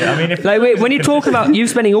 isn't it? I mean, if Like, when you talk about you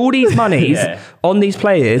spending all these monies Yeah. on these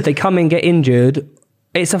players, they come and get injured,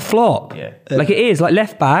 it's a flop. Yeah. Like, it is. Like,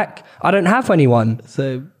 left back, I don't have anyone.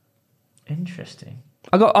 So Interesting.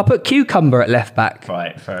 I put Cucumber at left back.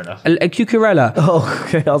 Right, fair enough. A Cucurella.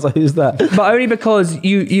 okay, I was like, who's that? But only because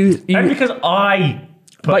you Only because I.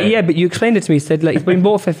 but you explained it to me. Said like he's been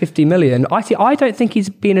bought for 50 million. I don't think he's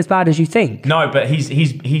been as bad as you think. No, but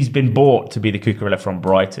he's been bought to be the Cucurella from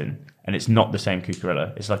Brighton, and it's not the same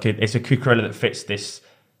Cucurella. It's like it's a Cucurella that fits this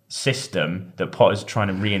system that Potter's trying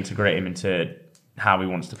to reintegrate him into how he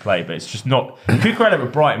wants to play. But it's just not. Cucurella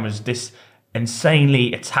at Brighton was this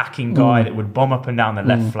insanely attacking guy that would bomb up and down the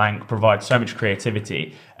left flank, provide so much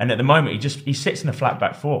creativity, and at the moment he sits in a flat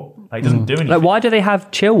back four. Like, he doesn't do anything. Like, why do they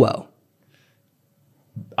have Chilwell?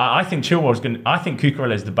 I think Chilwell's going. I think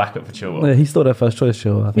Cucurella is the backup for Chilwell. Yeah, he's still their first choice,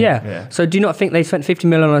 sure. I think. Yeah. So do you not think they spent 50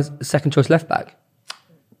 million on a second choice left back?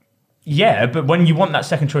 Yeah, but when you want that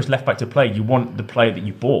second choice left back to play, you want the player that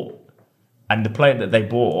you bought, and the player that they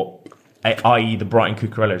bought, i.e. the Brighton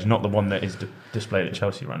Cucurella, is not the one that is displayed at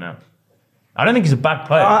Chelsea right now. I don't think he's a bad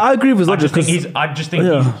player. I agree with his logic. I just think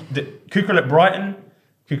Cucurella at Brighton,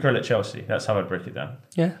 Cucurella at Chelsea. That's how I'd break it down.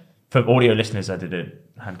 Yeah. For audio listeners, I did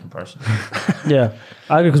a hand comparison. Yeah,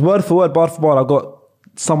 I agree because word for word, bar for bar, I got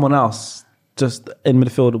someone else just in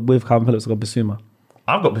midfield with Calvin Phillips. I got Basuma.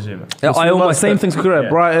 I've got Basuma. I almost same put, thing's correct. Yeah.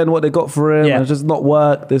 Brighton, what they got for him, Yeah. and it's just not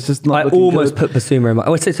worked. There's just not. I looking almost good. put Basuma in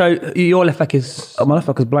my. So your left back is My left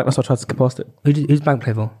back is blank. That's why I tried to skip past it. who's Blank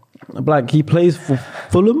play for? Blank. He plays for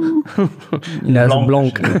Fulham. No, it's Blanc,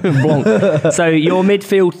 Blanc. Blanc. So your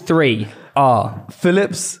midfield three are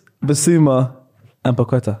Phillips, Basuma, and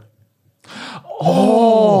Paqueta.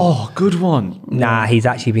 Oh, good one. nah. He's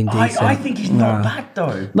actually been decent. I think he's not bad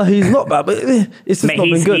though. No, he's not bad, but it's just Mate, not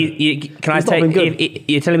been good. Can I He's not take? been good.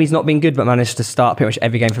 You're telling me he's not been good, but managed to start pretty much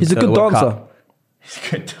every game for He's a the good World dancer. Cup. He's a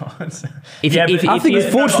good dancer. If Yeah, you- but I think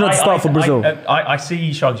he's fortunate to start for Brazil. I see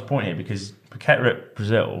Sharky's point here because Paqueta at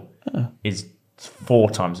Brazil is 4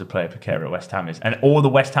 times the player Paqueta at West Ham is, and all the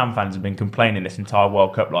West Ham fans have been complaining this entire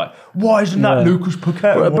World Cup, like, why isn't that Yeah. Lucas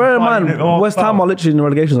Paqueta? Bear in mind, West Ham are literally in the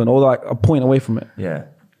relegation zone, or like a point away from it. Yeah.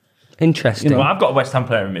 Interesting. Well, I've got a West Ham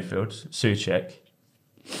player in midfield, Souček.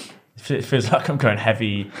 It feels like I'm going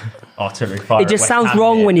heavy artillery fire. It just at West sounds Ham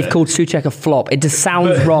wrong here, when you've but- called Souček a flop. It just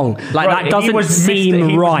sounds wrong. Like, Right, that doesn't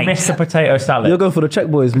seem right. Mr. Potato Salad. You're going for the Czech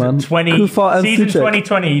boys, man. Kufa and Season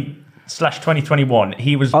Souček. 2020/2021,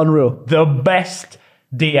 he was Unreal. the best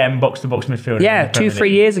DM box-to-box midfielder. Yeah, in the Premier 2-3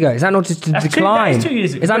 League. years ago. Is that not just a That's decline? that is 2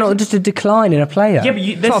 years ago. Is that not just a decline in a player? Yeah, but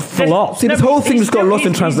it's not a flop. See, this whole thing just got lost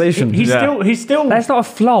in translation. He's Yeah. still. That's not a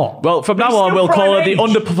flop. Well, from now He's on, still we'll call it the prime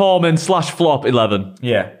age. underperforming/flop 11.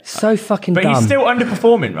 Yeah. So fucking But dumb. he's still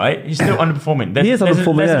underperforming, right? He's still underperforming. He is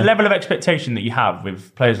underperforming, There's yeah. a level of expectation that you have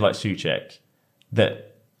with players like Souček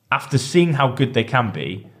that after seeing how good they can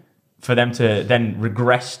be, for them to then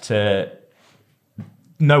regress to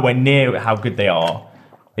nowhere near how good they are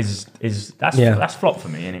that's flop for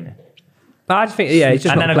me anyway. I just think, it's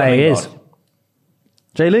just And not then the I got player he is. Lingard.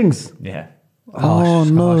 Jay Lings. Yeah. Oh,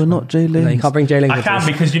 no, not Jay Lings. No, you can't bring Jay Lingard. I can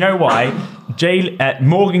because you know why?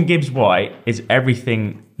 Morgan Gibbs-White is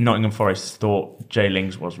everything Nottingham Forest thought Jay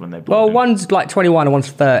Lings was when they bought Well, him. one's like 21 and one's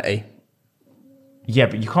 30. Yeah,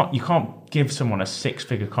 but you can't give someone a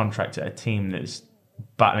 6-figure contract at a team that's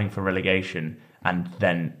battling for relegation and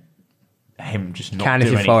then him just not do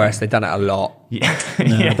Candidacy anything. Forest, they've done it a lot. Yeah,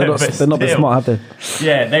 They're not that still. smart, have they?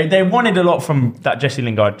 Yeah, they wanted a lot from that Jesse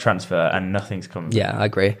Lingard transfer and nothing's come. Yeah, I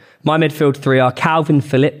agree. My midfield three are Calvin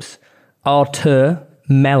Phillips, Artur,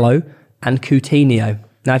 Mello, and Coutinho.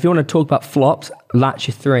 Now, if you want to talk about flops, that's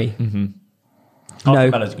your three. Arthur No.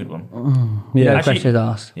 Melo's a good one. No Actually- questions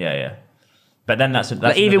asked. Yeah. But then that's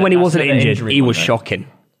Like, even when he wasn't another injured, injury he one, was though. shocking.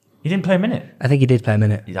 He didn't play a minute. I think he did play a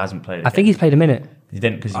minute. He hasn't played. I think he's played a minute. He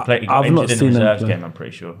didn't because he got I've not injured in seen the him reserves play. game. I'm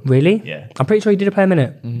pretty sure. Really? Yeah. I'm pretty sure he did play a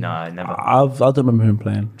minute. No, never. I don't remember him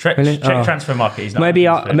playing. Check Really? Oh. transfer market. He's not Maybe he's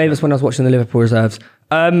played. that's when I was watching the Liverpool reserves.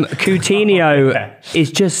 Coutinho Yeah.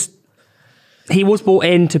 is just. He was brought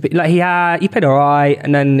in to be like he played all right,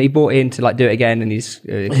 and then he brought in to like do it again, and it's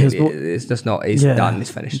just not. He's Yeah. done.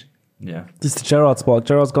 He's finished. Yeah. Just the Gerrard spot.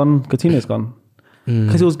 Gerrard's gone. Coutinho's gone.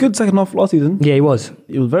 Because he was good second half last season. Yeah, he was.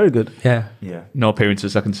 He was very good. Yeah. Yeah. No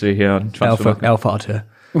appearances I can see here on transfer. Alpha Artur.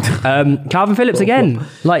 Calvin Phillips again,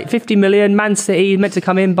 like 50 million. Man City meant to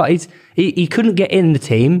come in, but he couldn't get in the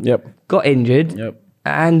team. Yep. Got injured. Yep.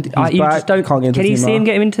 And you back, just don't. can't get into Can the you team see him now.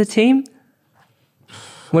 get him into the team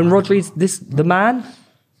when Rodri's the man?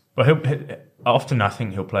 But often I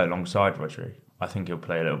think he'll play alongside Rodri. I think he'll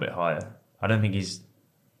play a little bit higher. I don't think he's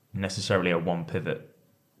necessarily a one pivot.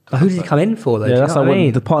 Who does he come in for though? Yeah, Do you that's know like what I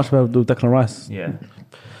mean? the partnership with Declan Rice. Yeah.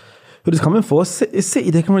 Who does he come in for? It's City.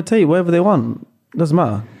 They can rotate wherever they want. Doesn't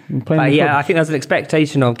matter. But yeah, I think there's an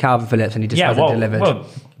expectation of Calvin Phillips, and he just hasn't delivered. Well,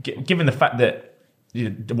 given the fact that,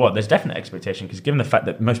 there's definite expectation because given the fact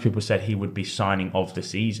that most people said he would be signing of the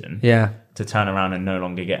season, to turn around and no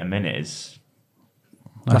longer get a minute is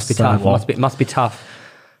must be tough. Must be tough.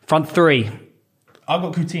 Front three. I've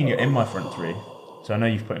got Coutinho in my front three, so I know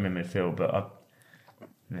you've put him in midfield, but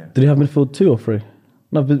Did he have midfield 2 or 3?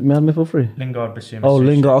 No, we had midfield 3. Lingard, Bissouma, Oh, Soucek,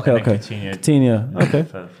 Lingard. Okay, and then okay. Coutinho. Okay.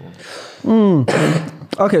 further forward.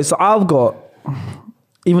 Okay, so I've got,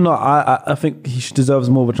 even though I think he deserves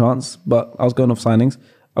more of a chance, but I was going off signings.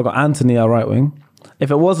 I've got Anthony at right wing.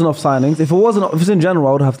 If it wasn't off signings, if it's in general,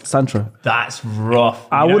 I would have Sancho. That's rough.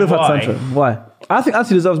 I would have had Sancho. Why? I think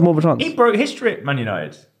Anthony deserves more of a chance. He broke history at Man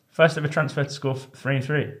United. First ever transfer to score 3 and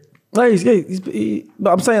 3. No,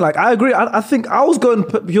 but I'm saying, like, I agree. I think I was going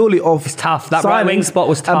purely off. It's tough. That right wing spot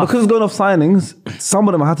was tough. And because it's going off signings, some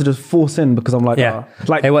of them I had to just force in because I'm like,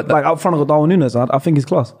 like up front I got Darwin Núñez. I think he's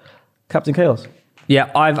class. Captain Chaos. Yeah,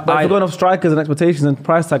 But if we're going off strikers and expectations and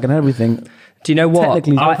price tag and everything. Do you know what?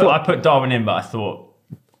 Technically, I put Darwin in, but I thought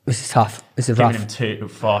This is tough. This is giving rough. him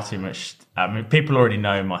far too much. I mean, people already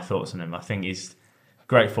know my thoughts on him. I think he's a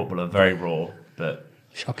great footballer, very raw, but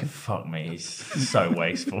Shocking. fuck me, he's so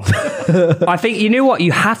wasteful. I think, you know what?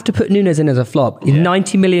 You have to put Núñez in as a flop. He's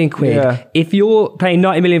 90 million quid. Yeah. If you're paying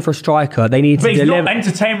 90 million for a striker, they need to But he's deliver. not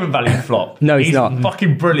entertainment value flop. No, he's not.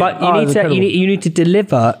 Fucking brilliant. But you need to incredible. you need to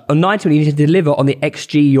deliver on 90 million. You need to deliver on the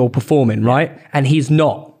XG you're performing, right? And he's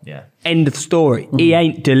not. Yeah. End of story. He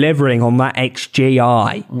ain't delivering on that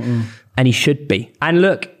XGI. And he should be. And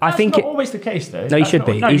look, I That's think not always the case, though. no, he That's should not-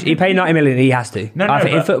 be. no, He paid 90 million. He has to. No, I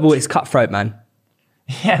think in but- football it's cutthroat, man.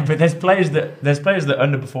 Yeah, but there's players that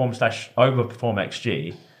underperform / overperform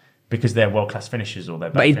XG because they're world class finishers or they're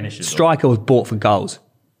But bad his finishers. striker was bought for goals.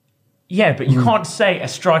 Yeah, but you can't say a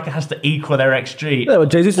striker has to equal their XG. Yeah,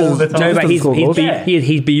 but Jesus all is- the time. No, but doesn't score goals.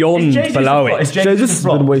 he's beyond below it. Jesus has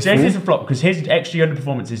been wasteful. Jesus is a flop because his XG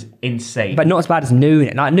underperformance is insane. But not as bad as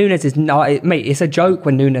Núñez. Like, Núñez is mate. It's a joke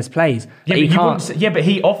when Núñez plays. yeah, But he but can't. but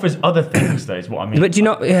he offers other things, though. Is what I mean. But do you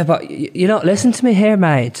not? Yeah, but you're not. Listen to me here,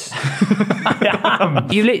 mate.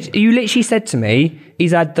 You literally said to me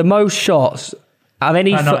he's had the most shots of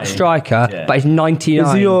any striker, but he's 99.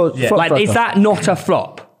 Is he your flop like, striker? is that not a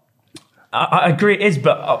flop? I agree it is,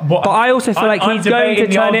 but But I also feel like he's going to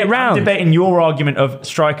turn it round. I'm debating your argument of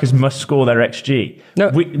strikers must score their XG. No,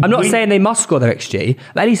 I'm not saying they must score their XG.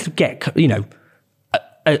 But at least get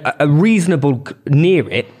a reasonable near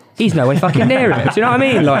it. He's nowhere fucking near it. Do you know what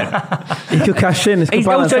I mean? Like, He could cash in. he's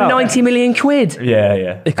also 90 million quid. Yeah,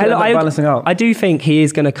 yeah. It could end up balancing out. I do think he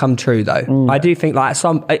is going to come true, though. I do think, like,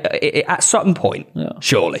 at some point,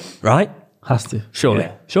 surely, right? Has to. Surely,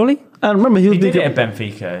 Yeah. surely. And remember, he was He did big. it at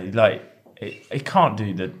Benfica. Like, he can't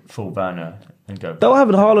do the full Werner and go. They were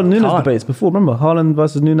having Haaland Núñez Can't. debates before. Remember, Haaland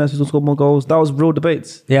versus Núñez, who's going to score more goals. That was real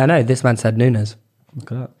debates. Yeah, I know. This man said Núñez.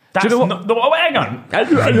 Look at that. That's Do you know not. Hang on.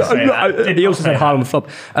 Didn't say that. He also said Haaland flop.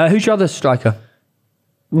 Who's your other striker?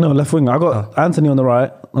 No, left winger. I got Anthony on the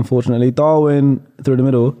right, unfortunately. Darwin through the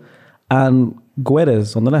middle. And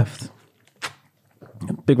Guedes on the left.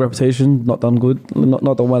 Big reputation, not done good.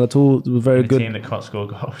 Not done well at all. It was very In a good. team that can't score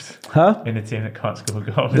goals. Huh? In a team that can't score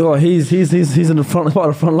goals. Oh, he's in the front part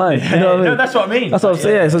of the front line. You know what I mean? No, that's what I mean. That's what I'm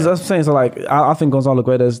saying. Yeah, so that's what I'm saying. So, like, I think Gonzalo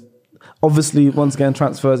Guedes, obviously, once again,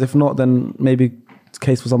 transfers. If not, then maybe it's a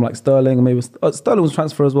case for someone like Sterling. Or maybe Sterling was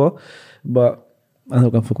transfer as well. But I think I'm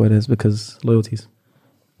going for Guedes because loyalties.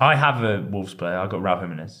 I have a Wolves player. I got Raul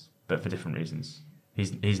Jimenez, but for different reasons.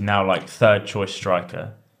 He's now like third choice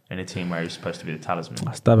striker in a team where he's supposed to be the talisman.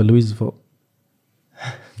 That's David Luiz's fault.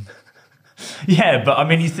 Yeah, but I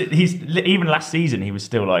mean, he's even last season he was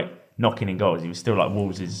still like knocking in goals. He was still like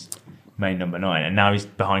Wolves' main number 9, and now he's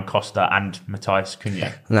behind Costa and Matthias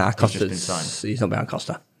Cunha. Nah, who's just been signed. he's not behind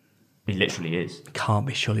Costa. He literally is. Can't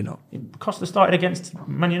be, surely not. Costa started against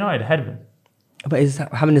Man United ahead of him. But is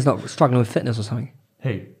that Jimenez not struggling with fitness or something?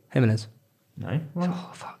 Who? Jimenez. No. Well,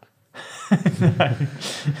 Oh, fuck.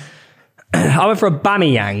 I went for a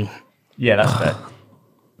Bamiyang. yeah, that's fair.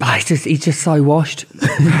 He's just so washed.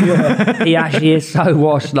 He actually is so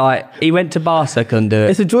washed. Like, he went to Barca, couldn't do it.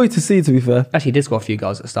 It's a joy to see, to be fair. Actually, he did score a few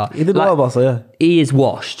goals at the start. He did like, well, Barca, yeah. He is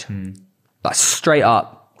washed. Like, straight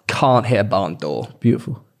up, can't hit a barn door.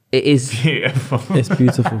 Beautiful. It is. Beautiful. It's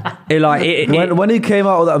beautiful. When he came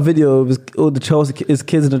out with that video of all the Chelsea, his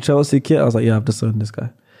kids in the Chelsea kit, I was like, yeah, I've disowned this guy.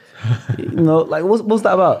 Like what's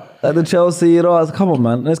that about? Like the Chelsea, I was like, come on,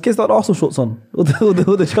 man. And his kids got Arsenal shorts on with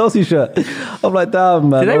the Chelsea shirt. I'm like, damn,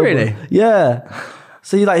 man. Did they really? Yeah.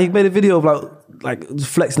 So he made a video of like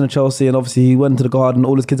flexing the Chelsea, and obviously he went to the garden.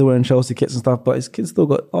 All his kids are wearing Chelsea kits and stuff, but his kids still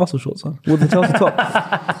got Arsenal shorts on with the Chelsea top.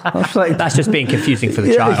 I was like, that's just being confusing for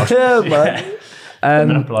the child. Yeah,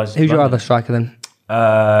 man. Who's your other striker then?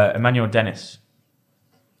 Emmanuel Dennis.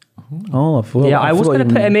 Oh, I forgot. Yeah, I was going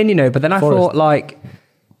to put him in, but then I thought,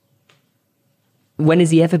 when has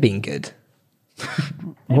he ever been good?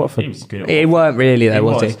 Watford. He was good. It weren't really though,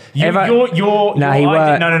 was he? No.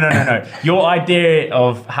 No. Your idea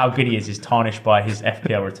of how good he is tarnished by his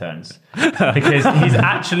FPL returns, because he's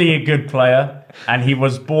actually a good player, and he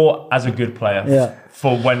was bought as a good player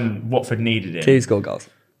for when Watford needed him. He scored goals.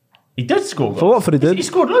 He did score goals. For Watford, he did. He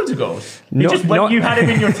scored loads of goals. When you had him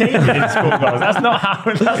in your team, he didn't score goals. That's not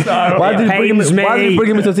how. Why did you bring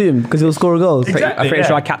him into the team? Because he'll score goals. Exactly, I'm pretty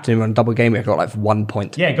sure I captained him on a double game week. I got like 1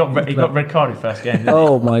 point. Yeah, he got red carded first game.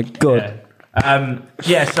 Oh my god. So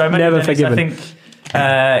Never Dennis, forgiven. I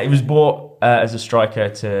think he was bought as a striker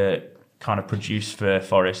to kind of produce for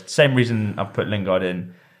Forest. Same reason I've put Lingard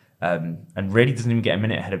in. And really doesn't even get a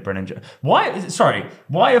minute ahead of Brennan. Why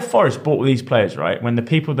have Forest bought all these players, right? When the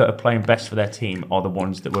people that are playing best for their team are the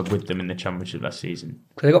ones that were with them in the Championship last season.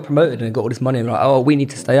 Because they got promoted and they got all this money and like, we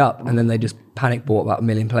need to stay up. And then they just panic bought about 1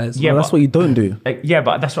 million players. Yeah, that's what you don't do. Yeah,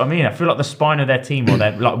 but that's what I mean. I feel like the spine of their team, or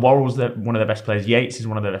like Worrell's one of their best players. Yates is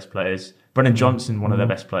one of their best players. Brennan Johnson, one of their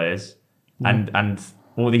best players. And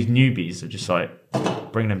all these newbies are just like,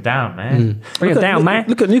 bring them down, man. Bring them down, man.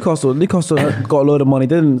 Look at Newcastle. Newcastle got a load of money.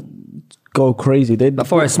 They didn't go crazy. They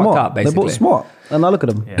bought smart. Up, basically. They bought smart. And now look at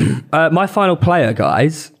them. Yeah. My final player,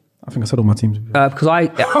 guys. I think I said all my teams. Because I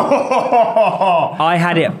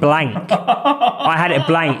had it blank. I had it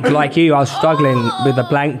blank like you. I was struggling with the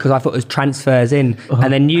blank because I thought it was transfers in.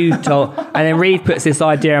 And then Reed puts this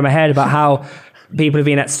idea in my head about how people have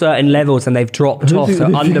been at certain levels and they've dropped off, so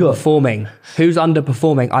underperforming. Who's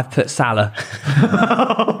underperforming? I've put Salah.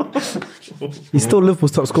 He's still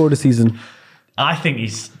Liverpool's top scorer this season. I think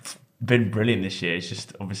he's been brilliant this year. It's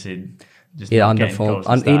just obviously just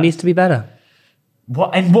underperformed. He needs to be better.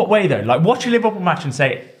 What? In what way though? Like, watch a Liverpool match and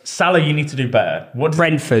say, Salah, you need to do better. What?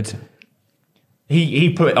 Brentford.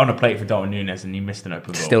 He put it on a plate for Darwin Núñez and he missed an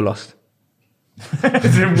open goal. Still lost.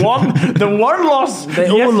 the one loss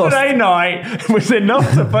yesterday night was enough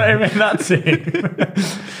to put him in that team.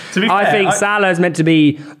 To be fair, I think Salah is meant to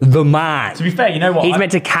be the man. To be fair, you know what? He's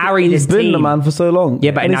meant to carry this team. He's been the man for so long.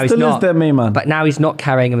 Yeah, but now he's not. Is their main man. But now he's not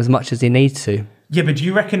carrying him as much as he needs to. Yeah, but do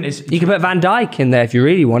you reckon it's... You could put Van Dijk in there if you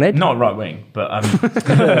really wanted. Not right wing, but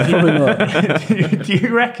do you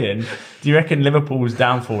reckon Liverpool's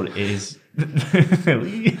downfall is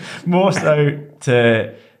more so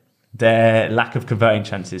to their lack of converting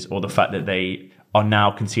chances, or the fact that they are now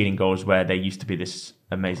conceding goals where they used to be this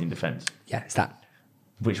amazing defence? Yeah, it's that.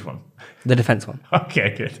 Which one? The defence one.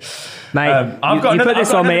 Okay, good. Mate, I've got you put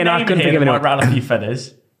this on me and I couldn't think of anyone. it. Rattle a few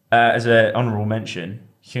feathers as an honourable mention.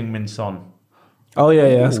 Heung-min Son. Oh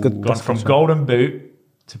yeah, that's good. Gone from golden boot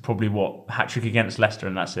to probably hat-trick against Leicester,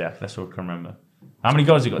 and that's it. That's all I can remember. How many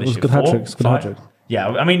goals he got this year? Good hat-tricks. Good 5? hat-trick. Yeah,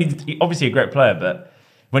 I mean, he's obviously a great player, but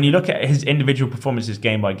when you look at his individual performances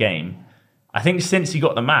game by game, I think since he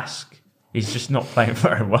got the mask, he's just not playing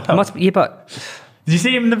very well. But Did you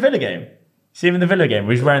see him in the Villa game? See him in the Villa game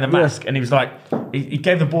where he's wearing the mask and he was like, he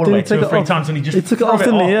gave the ball away 2 or 3 times and he just took it off,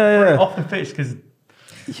 didn't he? Yeah. Off the pitch because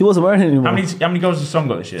he wasn't wearing it anymore. How many goals has Son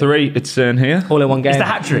got this year? 3. It's in here. all in one game. It's the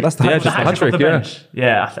hat trick. That's the hat-trick. the hat-trick off the bench.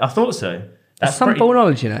 Yeah, I thought so. That's some ball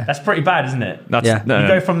knowledge, you know. That's pretty bad, isn't it? Yeah. You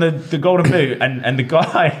go from the golden boot and the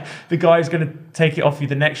guy who's going to take it off you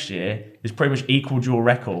the next year is pretty much equalled your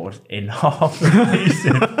record in half the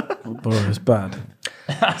season. Bro, it's bad.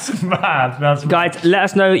 That's mad. Guys, let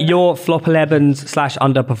us know your flop 11s /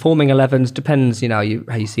 underperforming 11s. Depends, how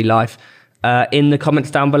you see life. In the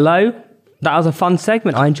comments down below. That was a fun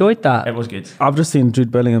segment. I enjoyed that. It was good. I've just seen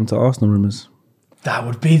Jude Bellingham to Arsenal rumours. That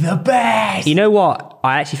would be the best. You know what?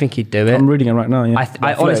 I actually think he'd do it. I'm reading it right now. Yeah.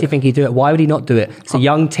 I honestly think he'd do it. Why would he not do it? It's a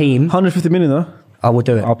young team. 150 million though. I will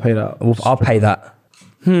do it. I'll pay that. I'll pay that.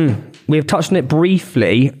 We've touched on it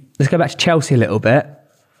briefly. Let's go back to Chelsea a little bit.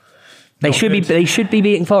 They should be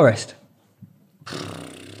beating Forest.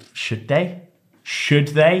 Should they?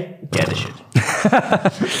 Yeah, they should.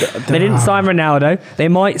 They didn't sign Ronaldo. They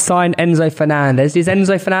might sign Enzo Fernandez. Is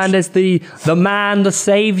Enzo Fernandez the man, the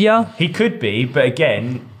saviour? He could be, but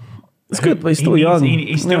again, it's good, but he's still young.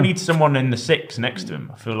 He still needs someone in the 6 next to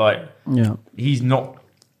him. I feel like he's not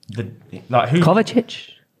who? Kovacic?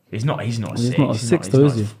 He's not a He's six. not a six, though,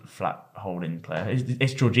 is he? Flat holding player.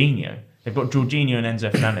 It's Jorginho. They've got Jorginho and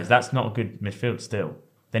Enzo Fernandez. That's not a good midfield still.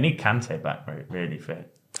 They need Kante back, really, for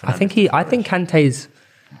I think Kante's...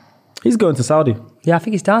 He's going to Saudi. Yeah, I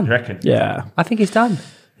think he's done. You reckon? Yeah. I think he's done.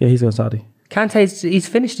 Yeah, he's going to Saudi. He's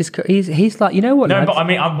finished his... He's like, you know what, No, lads? but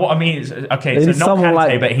what I mean is, okay, They so need not someone Kante,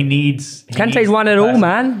 like- but he needs... Kante's won it all,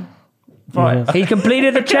 man. Right. He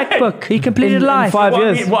completed the checkbook. He completed In life. 5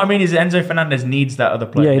 years. What I mean is Enzo Fernandez needs that other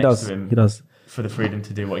player Yeah, he next does. to him He does. for the freedom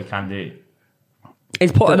to do what he can do.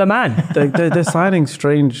 He's put the man. They're signing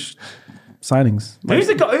strange signings.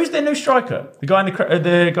 Who's their new striker? The guy in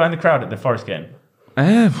the crowd at the Forest game.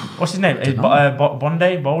 What's his name?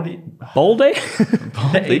 Boldy.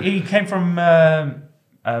 Baldy? He came from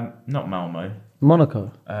not Malmo.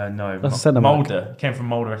 Monaco. No, That's a centre-back. Mulder. Came from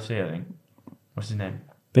Mulder FC, I think. What's his name?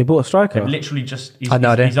 They bought a striker. They've literally just. He's, I had no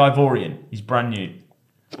idea. he's Ivorian. He's brand new.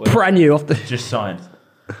 Brand new off the... Just signed.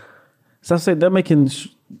 So I'm saying they're making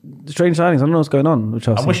strange signings. I don't know what's going on with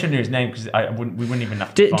Chelsea. I wish I knew his name because we wouldn't even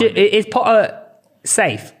have to find it. Is Potter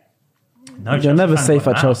safe? No, You're Chelsea never fans safe went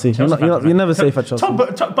at out. Chelsea. Chelsea fans You're went never out. safe at Chelsea. Tom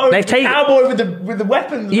Bowley, They've taken- cowboy with the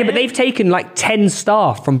weapons. Yeah, but man. they've taken like 10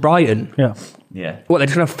 staff from Brighton. Yeah. Yeah. What, they're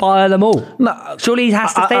just going to fire them all? No, Surely he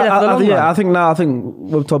has to stay there for the long yeah, run. I think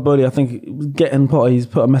with Todd Bowley, I think getting Potter, he's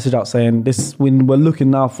put a message out saying this. When we're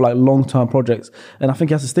looking now for like long-term projects, and I think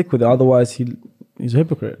he has to stick with it. Otherwise, he's a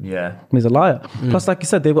hypocrite. Yeah. He's a liar. Plus, like you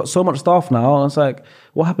said, they've got so much staff now, and it's like,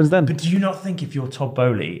 what happens then? But do you not think if you're Todd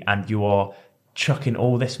Bowley and you are chucking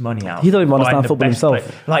all this money out, He don't even buying understand the football best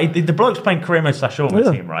himself. player- like the bloke's playing Karimo /Shortman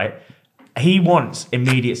Yeah. team, right? He wants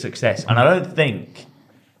immediate success, and I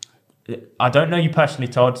don't know you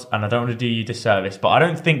personally, Todd, and I don't want to do you disservice, but I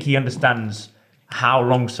don't think he understands how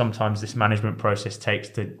long sometimes this management process takes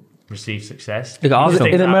to receive success. Look at Arsenal.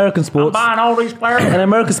 You think In that, American sports- I'm buying all these players. In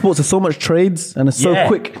American sports, there's so much trades, and it's so Yeah,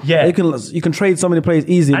 quick. yeah. You can trade so many players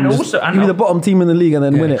easy, And just also- and be the bottom team in the league and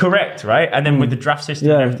then win it. Correct, right? And then with the draft system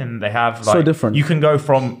Yeah. and everything that they have, So like, different. you can go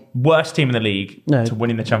from worst team in the league Yeah. to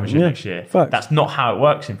winning the championship Yeah, next year. facts. That's not how it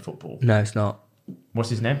works in football. No, it's not. What's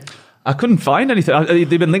his name? I couldn't find anything. They've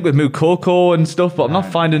been linked with Mukoko and stuff, but I'm not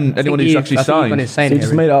finding anyone who's actually signed. So you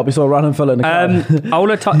just made it up. You saw a random fella in the crowd. I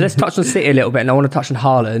want to let's touch on City a little bit, and I want to touch on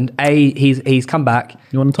Haaland. He's come back.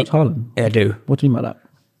 You want to touch Haaland? Yeah, I do. What do you mean by that?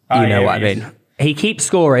 You know yeah, what I he is. mean. He keeps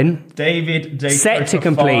scoring. David Set to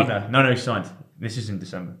complete. No, he signed. This is in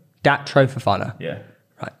December. Dat Trofofana. Yeah.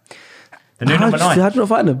 Right. The new number 9. How did you not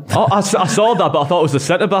find him? Oh, I saw that, but I thought it was the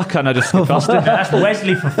centre back, and I just skipped past it. That's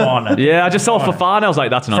Wesley Fofana. Yeah, I just saw Fofana. I was like,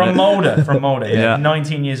 that's not From it. Mulder, yeah. Yeah.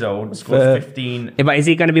 19 years old, scored Fair. 15. Yeah, but is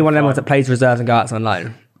he going to be one of them ones that plays reserves and go out on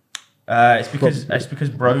loan? It's because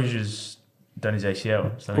Brozier's done his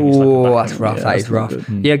ACL. So I think it's like a Oh, back that's end. rough. Yeah, That is that's not rough.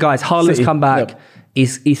 good. Yeah, guys, Haaland's City, come back. yep.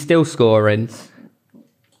 He's still scoring,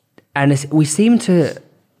 and we seem to.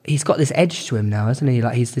 He's got this edge to him now, hasn't he?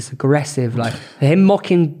 Like he's this aggressive. Like him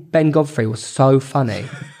mocking Ben Godfrey was so funny,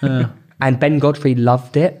 and Ben Godfrey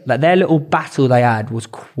loved it. Like their little battle they had was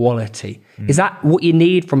quality. Is that what you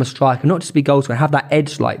need from a striker? Not just to be goal scorer, have that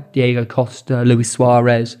edge like Diego Costa, Luis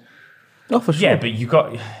Suarez. Oh, for sure. Yeah, but you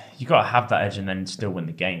got to have that edge and then still win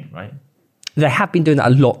the game, right? They have been doing that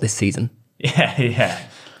a lot this season. Yeah.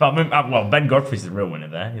 But I mean, Ben Godfrey's the real winner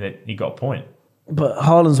there. He got a point. But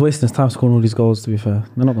Haaland's wasting his time scoring all these goals, to be fair.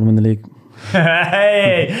 They're not going to win the league.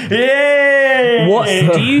 Hey! Yay! What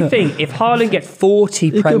do you think if Haaland gets 40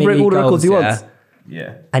 He Premier can break League all the records goals he yeah, wants.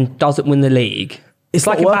 Yeah. and doesn't win the league? It's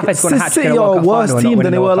like not Mbappe's going to have to City get a are World a Cup worse final and not team win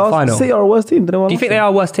than the they were World Cup last. final. City are a worse team than they were last. Do you think they are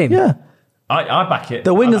a worse team? Yeah. I back it.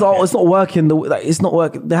 The wingers I back are. it. It's not working. It's not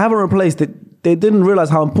working. They haven't replaced it. They didn't realize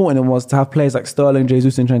how important it was to have players like Sterling,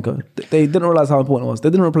 Jesus, Zinchenko. They didn't realize how important it was. They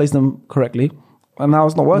didn't replace them correctly, and now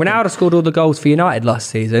it's not working. Ronaldo scored all the goals for United last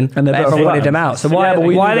season, And they're but better everyone off wanted that. him out. So Yeah, why, but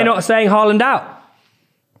we why knew are they that. not saying Haaland out?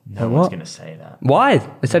 No one's going to say that. Why?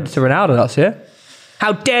 They said it to Ronaldo last year.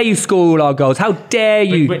 How dare you score all our goals? How dare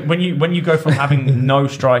you? When you go from having no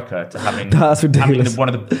striker to having That's ridiculous. having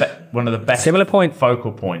one of the best Similar point.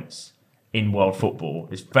 focal points in world football,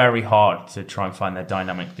 it's very hard to try and find that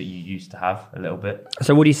dynamic that you used to have a little bit.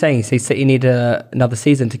 So what are you saying? You say City need another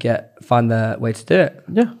season to find the way to do it.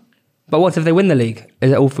 Yeah. But what if they win the league?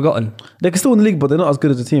 Is it all forgotten? They can still win the league, but they're not as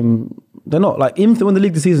good as a team. They're not. Like, even if they win the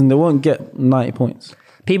league this season, they won't get 90 points.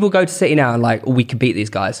 People go to City now and like, oh, we can beat these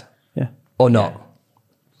guys. Yeah. Or not.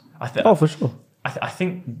 I think. Oh, for sure. I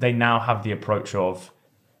think they now have the approach of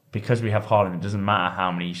because we have Haaland, it doesn't matter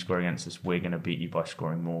how many you score against us, we're going to beat you by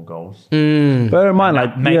scoring more goals. Bear in mind, That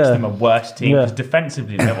like, makes them a worse team Yeah. because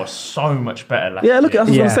defensively they were so much better last Yeah, look, year. that's what I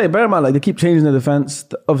was Yeah. going to say. Bear in mind, like, they keep changing the defense.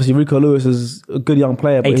 Obviously, Rico Lewis is a good young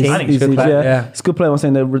player. But 18. I think he's a good player, yeah. He's a good player. I'm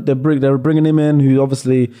saying they're bringing him in, who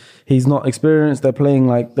obviously he's not experienced. They're playing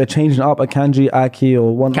like they're changing up Akanji, Aki,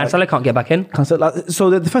 or one. Cancelo can't get back in. So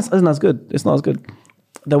the defense isn't as good. It's not as good.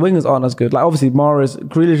 The wingers aren't as good. Like obviously, Mahrez,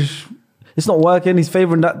 Grealish, it's not working. He's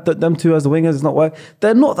favouring them two as the wingers. It's not working.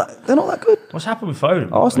 They're not that good. What's happened with Foden?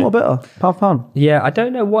 Arsenal are better, pound for pound. Yeah, I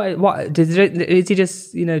don't know what is he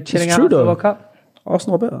just chilling It's out true, after the though. World Cup?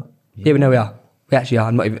 Arsenal are better. Yeah, we are. We actually are.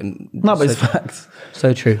 I'm not even. No, but so, it's facts.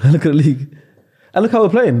 so true. Look at the league, and look how we're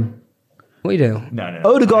playing. What are you doing? No.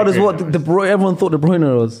 Odegaard I is agree what with De Bruyne, everyone thought De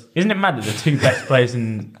Bruyne was. Isn't it mad that the two best players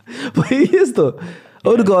in... But he is though.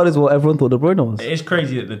 Odegaard is what everyone thought De Bruyne was. It is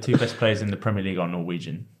crazy that the two best players in the Premier League are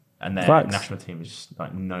Norwegian and their Facts. national team is just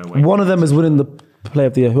like no way. One of them is winning the Player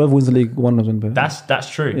of the Year. Whoever wins the league, one of them wins. That's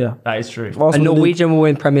true. Yeah. That is true. Arsenal A league- Norwegian will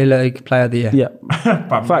win Premier League Player of the Year. Yeah.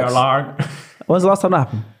 Facts. Facts. When's the last time that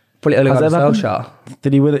happened? Probably Ole Has Gunnar that happened? Solskjaer.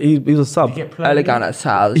 Did he win it? He was a sub. Ole Gunnar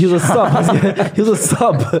Solskjaer. He was a sub. He was a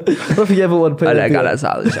sub. I don't think he ever won Player Ole of the Gunnar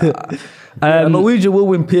Year. Solskjaer. Norwegian will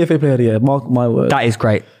win PFA Player of the Year. Mark my word. That is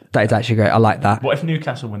great. That is actually great. I like that. What if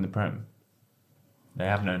Newcastle win the Prem? They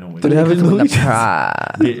have no Do Norwegian. they have any Win the Norwegians?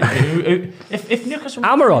 Prem. If Newcastle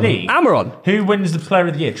win the league, Amaron. who wins the Player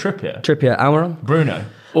of the Year? Trippier. Trippier. Amaron. Bruno.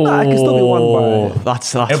 Nah, it can still be won by.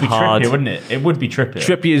 That's It'll be hard. Trippier, wouldn't it? It would be Trippier.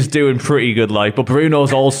 Trippier's doing pretty good, like, but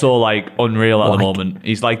Bruno's also like unreal at the moment.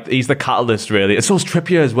 He's the catalyst, really. And so's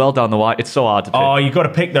Trippier as well down the wide. It's so hard to pick. Oh, you got to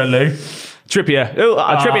pick though, Lou. Trippier,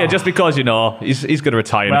 Trippier, just because he's going to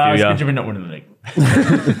retire in Well, a it's few good years. you're not winning the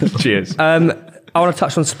league. Cheers. I want to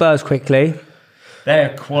touch on Spurs quickly.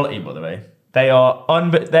 They're quality, by the way. They are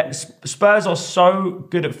Spurs are so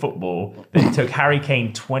good at football that it took Harry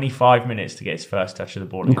Kane 25 minutes to get his first touch of the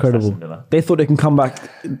ball against Incredible. Aston Villa. They thought they can come back.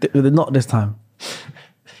 Not this time.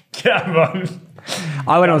 Come on.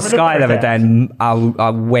 I went on With the Sky the other day protest. and I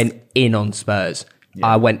went in on Spurs.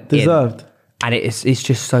 I went Deserved. in. And it's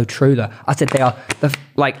just so true though. I said they are,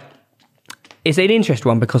 it's an interesting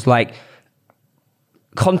one because like,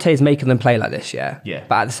 Conte is making them play like this, yeah? Yeah.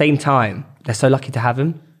 But at the same time, they're so lucky to have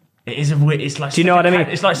him. It is a weird. It's like. Do you know what I mean?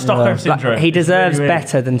 It's like Stockholm syndrome. Like, he It's deserves really weird.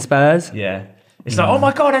 better than Spurs. Yeah. It's like, oh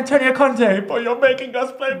my god, Antonio Conte, but you're making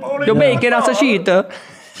us play bowling. You're making us a cheater.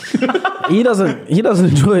 He doesn't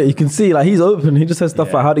enjoy it. You can see like he's open. He just says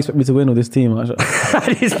stuff like, "How do you expect me to win with this team?" How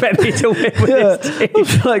do you expect me to win with Yeah, this team?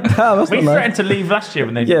 I'm like, damn, that's We not nice. threatened to leave last year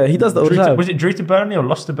when they. Yeah, he does that all the drew to- time. Was it drew to Burnley or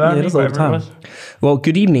lost to Burnley? he does that all the whatever it time. was? Well,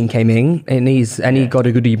 good evening came in and he got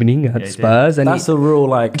a good evening at he did. Spurs. And That's a real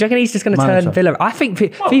like. do you reckon he's just going to manager. turn Villa? I think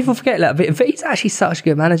people forget that bit. He's actually such a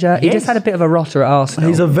good manager. He Yes. just had a bit of a rotter at Arsenal.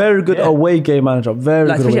 He's a very good away game manager. Very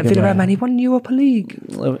like good especially away at game Villa, manager. man. He won Europa League.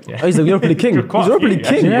 He's a Europa League king. He's Quite a Europa a few, League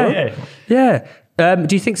king, actually, bro. yeah.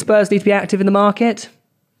 Do you think Spurs need to be active in the market?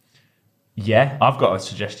 Yeah, I've got a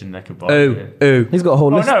suggestion they could buy. Ooh. He's got a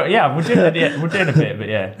whole Oh list. no, yeah, we're doing a bit, but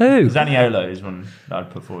yeah. Who? Zaniolo is one that I'd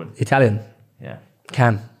put forward. Italian. Yeah.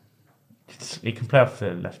 Cam. He can play off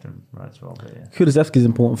the left and right as well, but yeah. Kulusevski's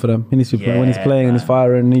important for them. He needs to be when he's Yeah, playing and he's man.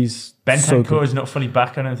 firing. He's so Bentancur good. is not fully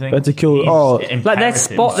back, I don't think. Bentancur, He's oh. Like their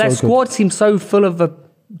imperative. squad seems so full of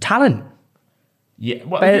talent. Yeah,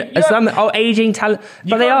 well, Some aging talent,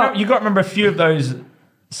 but they are. You got to remember a few of those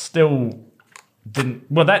still didn't.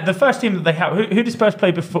 Well, the first team that they had, who did Spurs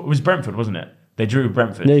play before? Was Brentford, wasn't it? They drew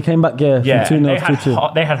Brentford. Yeah, he came back. Yeah, from 2-0 they to had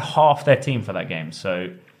 2-2. they had half their team for that game, so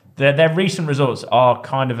their recent results are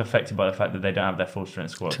kind of affected by the fact that they don't have their full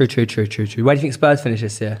strength squad. True. Where do you think Spurs finish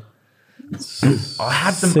this year? I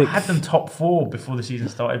had them top 4 before the season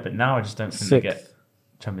started, but now I just don't think they Sixth. get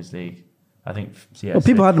Champions League. I think yeah. Well,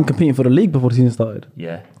 people so- had them competing for the league before the season started.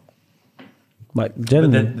 yeah. Like But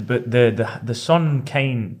genuinely. the Son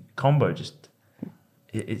Kane combo just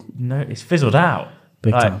it's fizzled out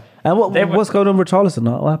Big Like, time. And they were- what's going on with Richarlison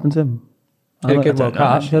now? What happened to him? He had a good I World don't know.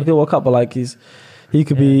 Cup. He had a good World Cup, but like he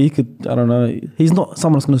could I don't know. He's not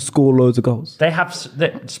someone that's going to score loads of goals. they have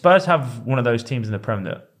Spurs have one of those teams in the Prem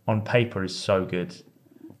that on paper is so good,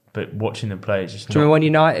 but watching them play is just Do you remember not, when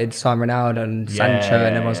United signed Ronaldo and Sancho, yeah,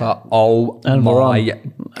 and everyone's yeah. like, "Oh And my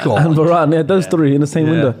Varane. god, And Varane, yeah, those three in the same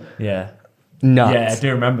window. yeah nuts!" yeah I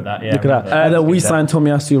do remember that. Yeah, Look at that. And then we signed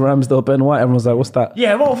Tomiyasu, Ramsdale, Ben White. Everyone's like, "What's that?"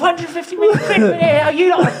 Yeah, well, 150 million quid. Yeah, are you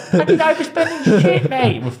not overspending shit,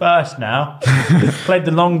 mate? We're first now. Played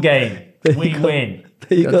the long game. We win.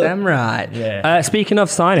 There you Got go. them right. Yeah. Speaking of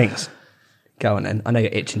signings, go on then. I know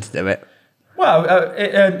you're itching to do it. Well,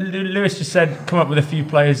 Lewis just said come up with a few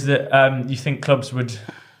players that you think clubs would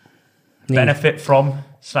benefit from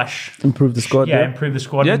 / Improve the squad. Yeah, improve the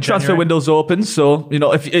squad. Yeah, in transfer January. window's open, so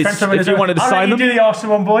if you wanted to I'll sign let them, you do the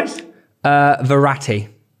Arsenal one, boys. Verratti.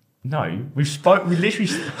 No, we literally.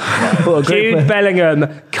 What a great Jude player.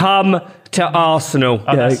 Bellingham, come to Arsenal.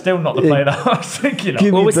 Oh, that's still not the player that I was thinking of.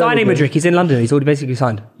 Give Well, me we're signing Bellingham. Madrid. He's in London. He's already basically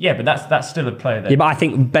signed. Yeah, but that's still a player that. Yeah, but I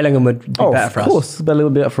think Bellingham would be better Of for us. course, Bellingham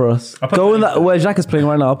would be better for us. I'll put Go in Bellingham. that where Jack is playing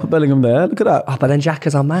right now. Put Bellingham there. Look at that. Oh, but then Jack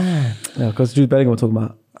is our man. Yeah, because Jude Bellingham we're talking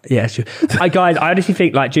about. Yeah, it's true. Guys, I honestly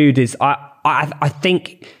think like Jude is. I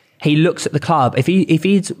think he looks at the club. If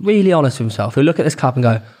he's really honest with himself, he'll look at this club and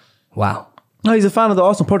go, "Wow." No, he's a fan of the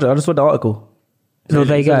Arsenal project. I just read the article. So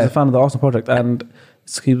there you He's a go. fan of the Arsenal project, and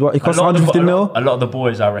he costs a lot 150 mil. a lot of the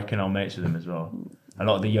boys, I reckon, are mates with him as well. A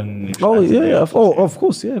lot of the young. Oh lads yeah, that yeah. are- Oh, of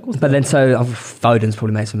course, yeah, of course. But then Foden's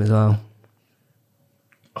probably mates with him as well.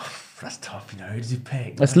 That's tough, Who does he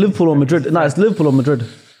pick? It's Liverpool or Madrid. No, it's Liverpool or Madrid.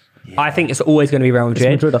 I think it's always going to be Real Madrid.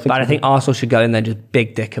 Madrid, I think but so. I think Arsenal should go in there and just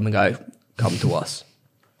big dick him and go, "Come to us."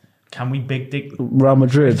 Can we big dick? Real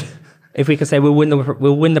Madrid. If we could say we'll win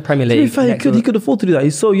the Premier To be League. fair, next he year- could afford to do that.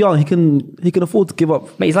 He's so young. He can afford to give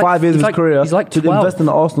up Mate, he's like- 5 years he's of his like- career he's like to 12. invest in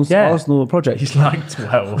the Arsenal project. He's like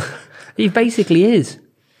 12. He basically is.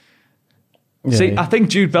 See, I think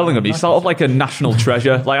Jude Bellingham, he's sort of like a national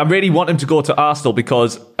treasure. Like, I really want him to go to Arsenal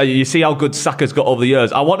because you see how good Saka's got over the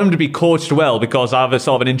years. I want him to be coached well because I have a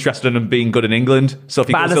sort of an interest in him being good in England. So if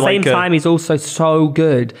he But at goes the to same like time, he's also so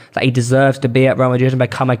good that he deserves to be at Real Madrid and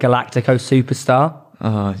become a Galactico superstar.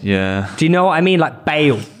 yeah. Do you know what I mean? Like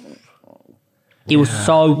Bale. He was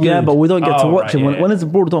so good. Yeah, but we don't get to Oh, watch right, him. yeah. When it's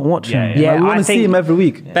abroad, we don't watch him. Yeah, yeah. Yeah, Like, we I want to see think- him every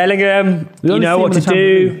week. Bellingham, We you only know see what him to in the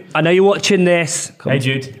do. Champions I know you're watching this. Hey,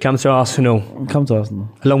 Jude. Come to Arsenal, Come to Arsenal.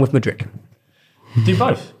 along with Madrid. Do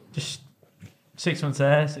both. Just 6 months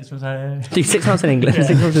there, 6 months there. Do 6 months in England,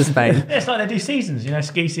 6 months in Spain. Yeah, it's like they do seasons,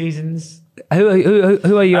 ski seasons. Who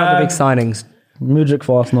are your other big signings? Mudryk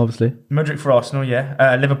for Arsenal, obviously. Madrid for Arsenal,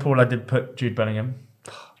 yeah. Liverpool, I did put Jude Bellingham.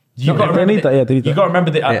 You They need that, yeah, they need You that. got to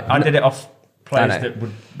remember that Yeah. I did it off players I know. that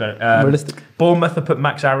would. Realistic. Bournemouth, I put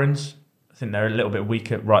Max Aarons. I think they're a little bit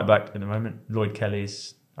weak at right back at the moment. Lloyd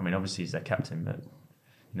Kelly's, obviously he's their captain,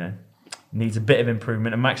 but needs a bit of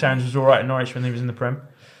improvement. And Max Aarons was all right at Norwich when he was in the Prem.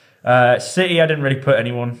 City, I didn't really put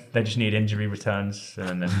anyone. They just need injury returns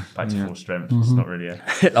and then back to full strength. It's not really a.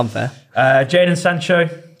 Unfair. Jadon Sancho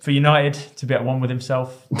for United to be at one with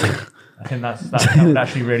himself. I think that would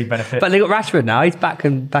actually really benefit. But they got Rashford now. He's back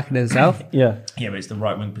in himself. Yeah. Yeah, but it's the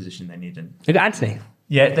right wing position they need. And They got Anthony.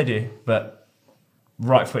 yeah, they do. But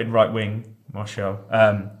right-footed right wing, Martial.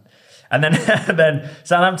 And then then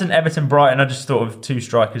Southampton, Everton, Brighton. I just thought of 2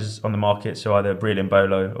 strikers on the market, so either Breland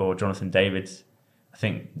Bolo or Jonathan David. I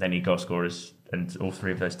think they need goal scorers, and all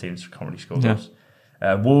 3 of those teams can't really score goals.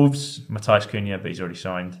 Wolves, Matthias Cunha, but he's already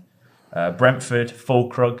signed. Brentford,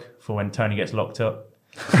 Fulkrug for when Tony gets locked up.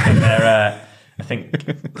 I think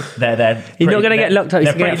they're He's not gonna get locked up, he's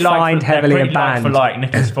they're gonna pretty get like fined for- heavily they're and pretty like banned. for like.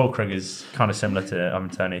 Nicholas Fulkrug is kind of similar to Ivan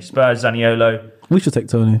Tony. Spurs, Zaniolo. We should take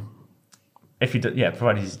Tony. If you do,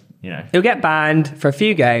 provided he's He'll get banned for a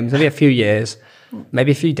few games, maybe a few years,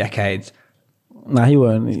 maybe a few decades. Nah, he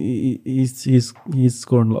won't. He's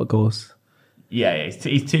scoring a lot of goals. he's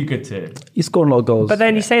too good to. He's scoring a lot of goals. But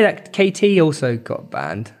then you say that KT also got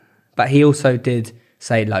banned, but he also did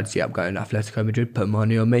say, lads, yeah, I'm going to Atletico Madrid, put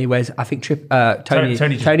money on me. Whereas I think Tony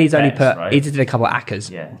just Tony's only bets, put, right? he just did a couple of ACCAs.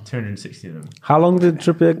 Yeah, 260 of them. how long did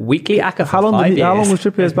Trippier? Weekly ACCA for How long? 5 years. How long was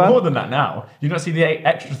Trippier's It's more ban? than that now. You not see the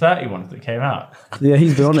extra 30 ones that came out. Yeah,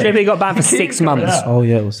 he's been on it. Trippier got banned for 6 months. Oh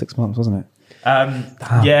yeah, it was 6 months, wasn't it?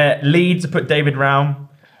 Leeds, I put David Raum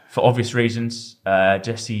for obvious reasons.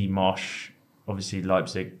 Jesse Marsh, obviously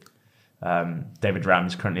Leipzig. David Raum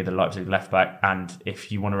is currently the Leipzig left back, and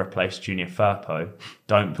if you want to replace Junior Firpo,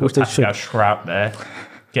 don't put Which they Pascal should. Schraub there.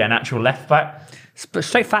 Get an actual left back.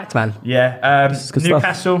 Straight fact, man. Yeah, good stuff.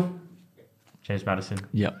 Newcastle. James Maddison.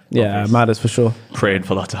 Yeah. Yeah, Madders for sure. Praying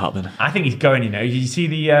for that to happen. I think he's going. You see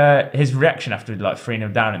the his reaction after like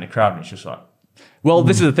 3-0 down in the crowd, and it's just like. Well,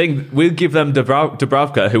 this is the thing. We'll give them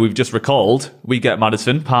Dubravka, who we've just recalled. We get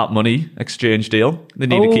Madison, part money, exchange deal. They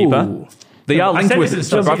need a keeper. They are I linked said with this at the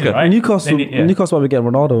start of the season, Dubravka. right? Newcastle. They need- Newcastle might be getting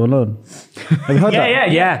Ronaldo on loan. Have you heard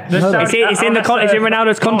that? Yeah, There's it's in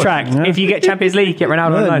Ronaldo's contract. Yeah. If you get Champions League, get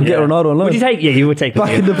Ronaldo on Yeah, loan. you get Ronaldo on loan. Would you take? Yeah, you would take. Back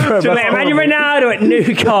in the Prem. So, imagine Ronaldo at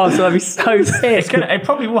Newcastle. That'd be so sick. It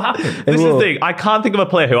probably will happen. This is will. the thing. I can't think of a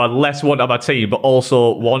player who I'd less want at my team, but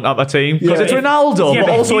also want at my team. Because Yeah. it's Ronaldo, Yeah, but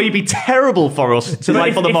but also if you- he'd be terrible for us to But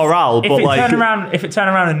like for the morale. If But it like, turn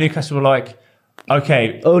around and Newcastle were like,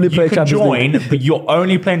 Okay, Only you play can Champions join, League. but you're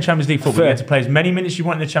only playing Champions League football. Fair. You get to play as many minutes you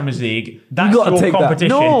want in the Champions League. That's gotta your take that. competition.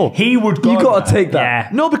 No. He would go. You got to there. take that. Yeah.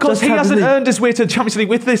 No, because Just he Champions hasn't League. earned his way to the Champions League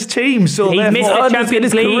with this team. So He's therefore- missed the earned Champions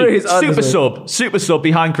his career, League. he's earned Super sub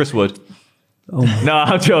behind Chris Wood. No,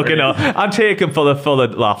 I'm joking. No, I'm taking for the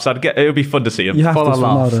laughs. It would be fun to see him. You have Full to of for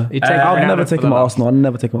laugh. Ronaldo. You take I'll Ronaldo never for take the him at laugh. Arsenal. I'll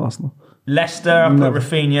never take him at Arsenal. Leicester, I put Never.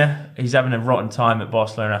 Rafinha. He's having a rotten time at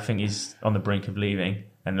Barcelona. I think he's on the brink of leaving,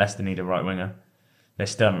 and Leicester need a right winger. They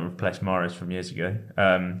still haven't replaced Mahrez from years ago,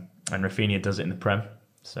 and Rafinha does it in the Prem.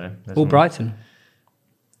 So there's All one. Brighton.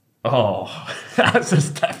 Oh, that's a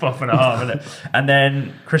step up and a half, isn't it? And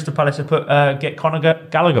then Crystal Palace have put get Conor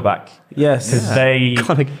Gallagher back. Yes. They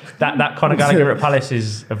that Conor Gallagher at Palace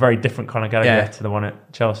is a very different Conor Gallagher Yeah. to the one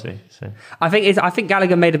at Chelsea. So I think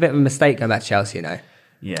Gallagher made a bit of a mistake going back to Chelsea. You know.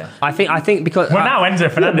 yeah. I think because Well, now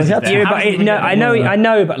Enzo Fernandez he is had to- there. yeah, How but does he get I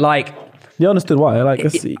know, but like. You understood why? Like, he I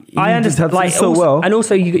just understand. had Like, so also, well. and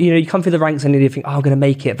also you come through the ranks and you think, oh, I'm going to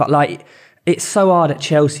make it, but like, it's so hard at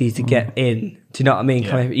Chelsea to get in. Do you know what I mean?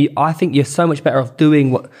 Yeah. I think you're so much better off doing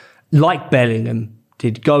what, like Bellingham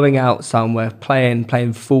did, going out somewhere,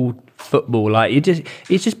 playing full football. Like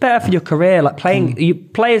it's just better for your career. Like players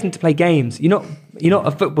need to play games. You're not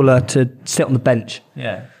a footballer to sit on the bench.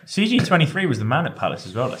 Yeah. CG23 was the man at Palace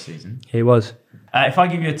as well last season. He was. If I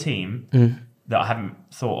give you a team that I haven't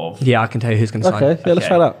thought of, Yeah, I can tell you who's going to sign. Okay, yeah, let's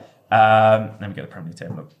try that. let me get the Premier League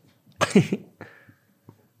table up.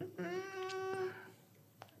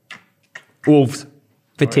 Wolves,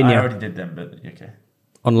 I Vitinha already did them, but okay.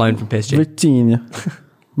 on loan from PSG. Vitinha.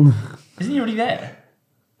 Isn't he already there?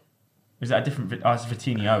 Is that a different? It's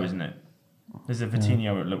Vitinho, isn't it? There's a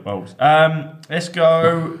Vitinho at Wolves. Let's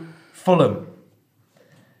go Fulham.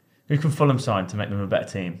 Who can Fulham sign to make them a better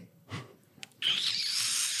team?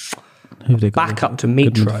 Who have they got? Back up to Good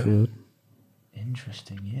Mitro. midfield.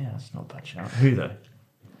 Interesting. Yeah, that's not a bad shout. Who though?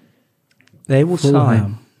 They will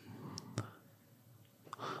sign.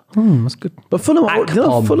 That's good. But Fulham,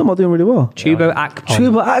 Akpom. Fulham are doing really well. Chubo Akpom.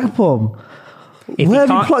 Chuba Akpom. If Where he have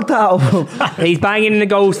you can't- plucked that out from? He's banging in the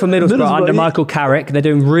goals for Middlesbrough Middlesbrough, under yeah. Michael Carrick. They're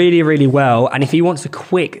doing really, really well. And if he wants a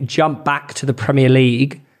quick jump back to the Premier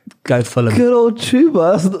League, go Fulham. Good old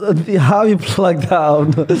Chuba. How you plugged that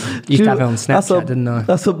out? Used to have it on Snapchat, didn't I?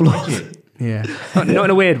 That's a block. Yeah, not in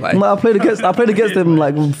a weird way. No, I played against them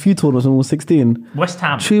like a few tournaments when I was 16. West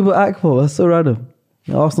Ham. Chuba Akpom. That's so random.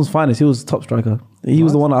 Yeah, Arsenal's finest. He was top striker. He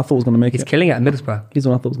was the one I thought was going to make He's it. killing it at Middlesbrough. He's the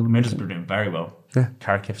one I thought was going to make it. Middlesbrough doing very well. Yeah.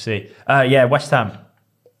 Carrick FC. Yeah, West Ham.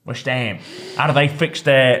 West Ham. How do they fix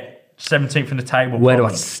their 17th in the table? Where do I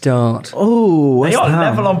problem? start? Oh, They West are Ham.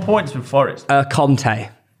 level on points with Forest. Conte.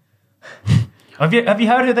 Have you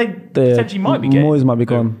heard who they potentially might be getting? Moyes might be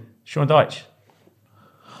gone. Sean Dyche.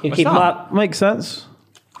 You keep him up. Makes sense.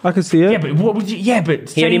 I can see it. Yeah, but what would you? Yeah, but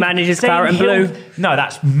He only manages claret and he'll- blue. No,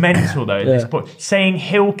 that's mental though. At this Yeah. point, saying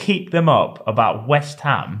he'll keep them up about West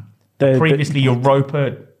Ham, They- previously Europa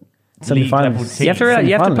League Semi-finals. level team. You have to realize,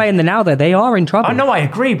 you have to play in the now. They are in trouble. I know, I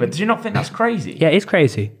agree, but do you not think that's crazy? Yeah, it's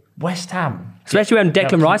crazy, West Ham, especially when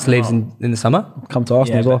Declan Yeah, Rice leaves in the summer. Come to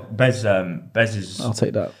Arsenal yeah, as well. but Bez is I'll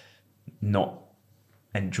take that. not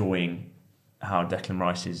enjoying how Declan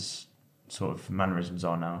Rice's sort of mannerisms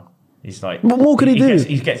are now. He's like, What more could he do?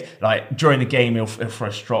 He gets like during the game he'll throw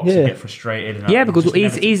strokes Yeah. and get frustrated. And Yeah, that. because Just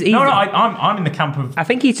he's- never- he's- no. I'm in the camp of I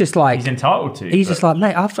think he's just like he's entitled to. he's but- just like,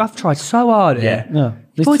 mate, I've tried so hard here. Yeah. He's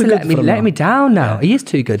He's always too good letting me for them letting now. me down now. He is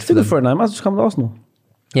too good for Too good them. for it now. Might as well just come to Arsenal.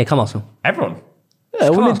 Yeah, come on, Arsenal. everyone. Yeah,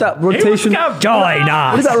 we need that rotation. Join We need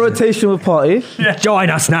us. that rotation with Party. Join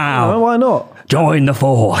us now. Why not? Join the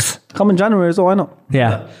force. Come in January as well. Why not?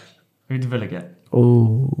 Yeah. Who did Villa get?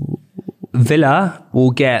 Villa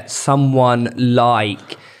will get someone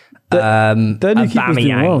like Their new keeper's doing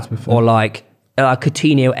well, Aubameyang to be fair. or like a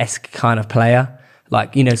Coutinho-esque kind of player.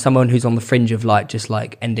 Like, you know, someone who's on the fringe of like just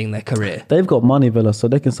like ending their career. They've got money, Villa, so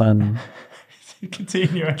they can sign.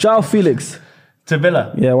 Continue João Felix. to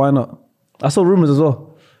Villa. Yeah, why not? I saw rumours as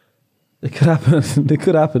well. It could happen. It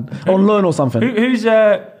could happen. On loan or something. Who's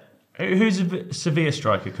a Sevilla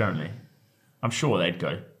striker currently? I'm sure they'd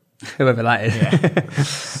go. Whoever that is.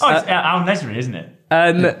 Oh, it's Al Nesri, isn't it?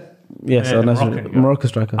 Yes, Yeah, that's Moroccan guy. Morocco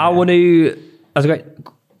striker. I want to... That was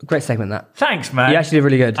a great segment, that. Thanks, man. You actually did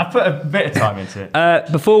really good. I put a bit of time into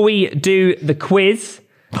it. Before we do the quiz,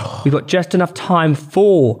 we've got just enough time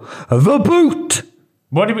for the boot.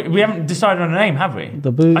 What did we haven't decided on a name, have we?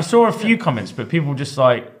 The boot. I saw a few comments, but people just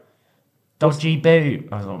like dodgy boot.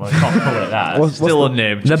 I was like, well, I can't call it that. What's Still the,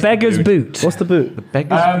 unnamed. The beggar's boot. what's the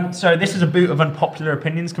boot? So this is a boot of unpopular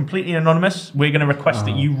opinions, completely anonymous. We're going to request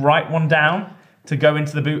that you write one down to go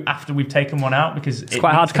into the boot after we've taken one out because It's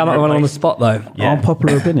quite hard to come up with one on the spot, though. Yeah.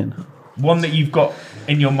 Unpopular opinion. one that you've got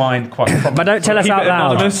in your mind quite properly. But don't tell us Keep out it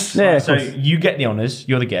loud. anonymous. Yeah, of So course. you get the honours.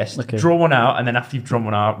 You're the guest. Okay. Draw one out, and then after you've drawn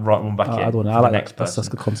one out, write one back in. I don't know. for I like the next that. That's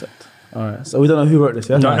person. a good concept. All right. So we don't know who wrote this,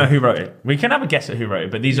 yeah? Don't know who wrote it. We can have a guess at who wrote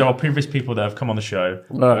it, but these are previous people that have come on the show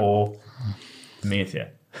Right. or me and Thea.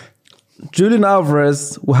 Julian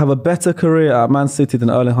Alvarez will have a better career at Man City than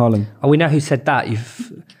Erling Haaland. Oh, we know who said that. Who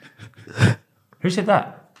said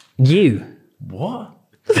that? You. What?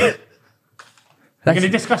 We're going to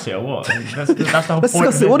discuss it or what? That's the whole Let's point.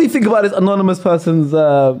 discuss of it. What do you think about this anonymous person's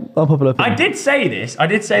unpopular opinion? I did say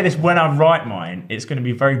this when I write mine. It's going to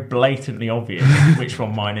be very blatantly obvious which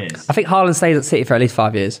one mine is. I think Haaland stays at City for at least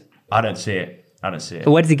 5 years. I don't see it. But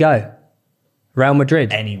where does he go? Real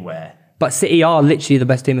Madrid. Anywhere. But City are literally the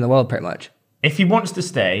best team in the world, pretty much. If he wants to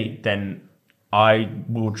stay, then I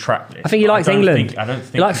will track this. I think he likes England. I don't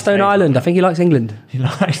think he likes he Stone stays. Island. I think he likes England. He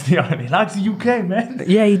likes the island. He likes the UK, man.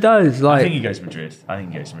 Yeah, he does. I think he Like goes to Madrid.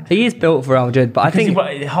 Madrid. he is built for Real Madrid, but I think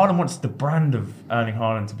Haaland wants the brand of Erling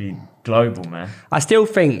Haaland to be global, man. I still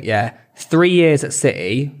think 3 years at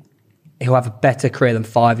City, he'll have a better career than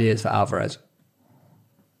 5 years for Alvarez.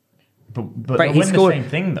 But Right, they'll he win scored- the same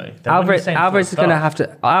thing though. They'll win the Alvarez, same Alvarez full is going to start. have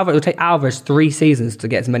to. Alvarez will take Alvarez 3 seasons to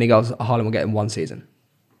get as many goals as Haaland will get in 1 season.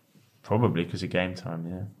 Probably because of game time.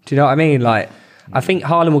 Yeah. Do you know what I mean? Like, I think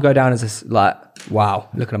Haaland will go down as wow,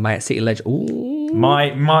 look at a Man City legend. Ooh.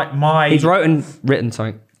 My. He's written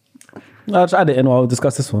something. I'll just add it in while we'll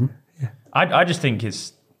discuss this one. I just think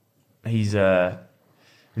he's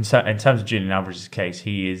in terms of Julian Alvarez's case,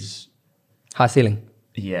 he is High ceiling.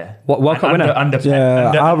 yeah. What, World Cup winner? Under Pep,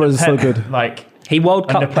 Yeah, Alvarez is so Pep, good. Like He World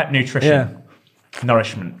Cup. under Pep nutrition,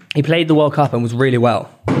 nourishment. He played the World Cup and was really well.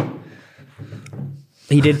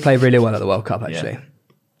 He did play really well at the World Cup, actually.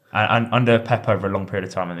 And under Pep over a long period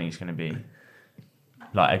of time, I think he's going to be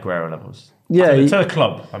like Aguero levels. Yeah, to he- the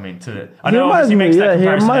club. I mean, to the. I He know reminds obviously me, makes that yeah, he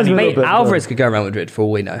comparison reminds me a anyway. little Mate, bit. Alvarez could go Real Madrid for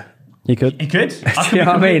all we know. He could. He could. I could You be know what I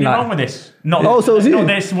mean? completely Like- wrong with this. Not, Oh, so was you? not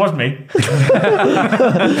this was me.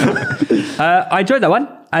 I enjoyed that one.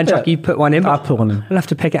 And Chuck, Yeah. you put one in. I But put one in. we'll have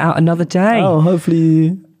to pick it out another day. Oh,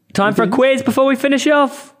 hopefully. Time for a quiz before we finish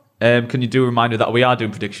off. Can you do a reminder that we are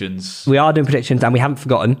doing predictions? We are doing predictions and we haven't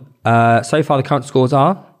forgotten. So far, the current scores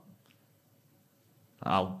are.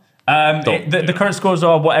 The current scores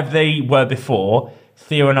are whatever they were before.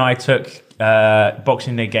 Theo and I took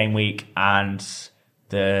Boxing Day game week and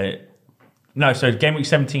game week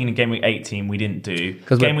 17 and game week 18 we didn't do.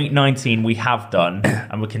 'Cause Game week 19 we have done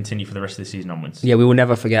and we'll continue for the rest of the season onwards. Yeah, we will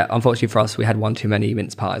never forget. Unfortunately for us, we had one too many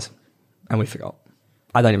mince pies and we forgot.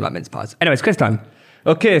 I don't even like mince pies. Anyways, quiz time.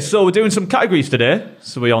 Okay, so we're doing some categories today.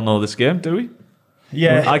 So we all know this game, do we?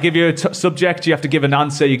 Yeah. I give you a subject, you have to give an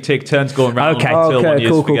answer, you take turns going round Okay. until Okay, one you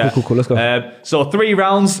cool, forget. cool, let's go. So 3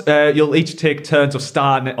 rounds, you'll each take turns of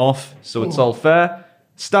starting it off, so it's all fair.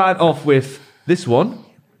 Starting off with this one.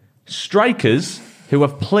 Strikers who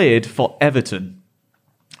have played for Everton.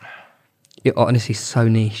 You're honestly so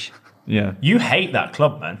niche. Yeah. You hate that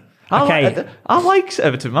club, man. Okay. I like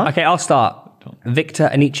Everton, man. Okay, I'll start. Victor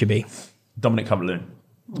Anichebe. Dominic Calvert-Lewin.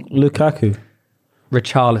 Lukaku.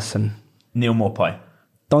 Richarlison. Neil Maupay.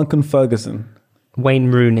 Duncan Ferguson.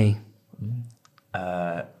 Wayne Rooney.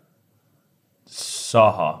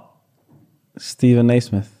 Saha. Stephen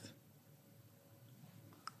Naismith.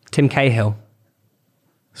 Tim Cahill.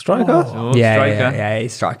 Striker? Oh, Yeah, striker. yeah,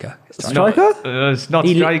 he's striker. Striker? It's not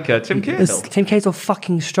He- striker. Tim Cahill. Tim Cahill's a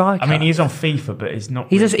fucking striker. I mean, he's on FIFA, but he's not.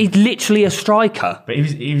 he's really- literally a striker. But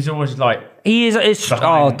he was always like. He is.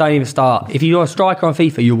 Behind. Don't even start. If you're a striker on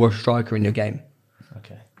FIFA, you're a striker in your game.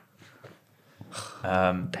 Okay.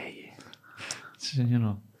 You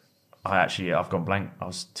know. I've gone blank. I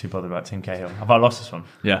was too bothered about Tim Cahill. Have I lost this one?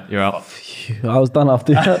 Yeah, you're out. I was done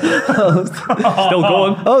after that. Still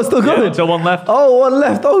going. Oh, still Yeah, going? until one left. Oh, one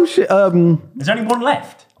left. Oh, shit. There's only one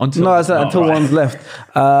left. Until No, I said until right. one's left.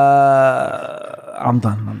 I'm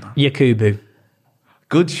done. Yakubu.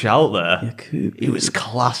 Good shout there. Yakubu. He was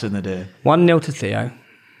class in the day. 1-0 to Theo.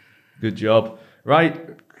 Good job.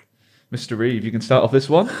 Right, Mr. Reeve, you can start off this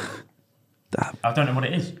one. I don't know what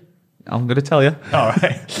it is. I'm going to tell you. All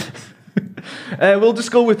right. We'll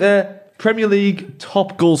just go with Premier League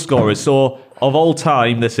top goal scorers. So, of all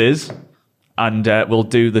time, this is. And we'll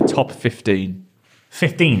do the top 15.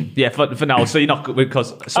 15. Yeah, for now. So you're not...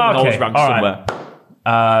 Because someone always ranks all somewhere.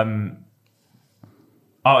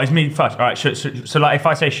 right. It's me first. All right. So like, if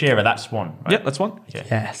I say Shearer, that's one. Right? Yeah, that's one.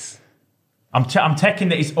 Yes. I'm taking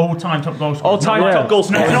that it's all-time top goal scorer. All-time Yeah. top goal No,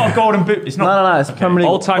 scorers. it's not a golden boot. It's not. No. It's Premier League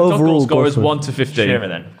All-time top overall goal scorers, goal 1 to 15. Shearer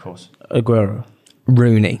then, of course. Aguero.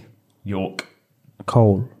 Rooney. York.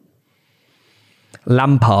 Cole.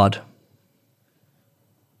 Lampard.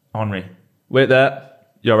 Henry. Wait there.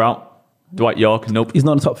 You're out. Dwight York, nope. He's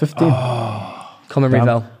not in the top 15. Common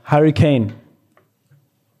Revel. Harry Kane.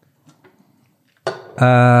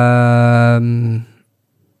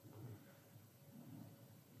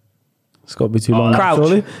 It's got to be too long now, Crouch.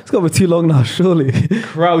 surely. It's got to be too long now, surely.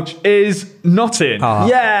 Crouch is not in.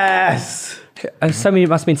 Yes! It must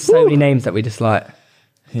have been so many names that we just like.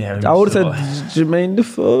 Yeah, I would have said Jermaine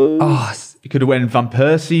Defoe. You could have went Van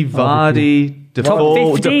Persie, Vardy, Defoe.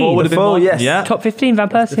 Top 15. Defoe would have been Defoe, one. yes. Yeah. Top 15, Van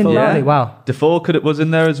Persie and Yeah. Vardy. Wow. Defoe was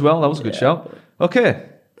in there as well. That was a good shout. Okay.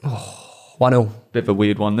 1-0. Bit of a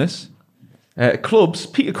weird one, this. Clubs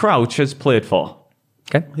Peter Crouch has played for.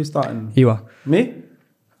 Okay. Who's starting? You are. Me?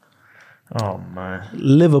 Oh man.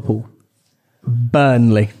 Liverpool.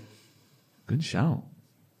 Burnley. Good shout.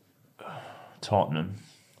 Tottenham.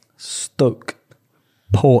 Stoke.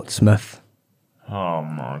 Portsmouth. Oh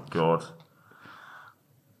my god.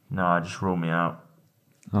 No, just rule me out.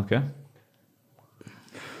 Okay.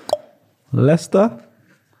 Leicester.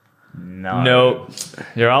 No.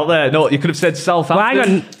 You're out there. No, you could have said Southampton. Well,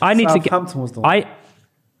 hang on. I need to get. Southampton was the one.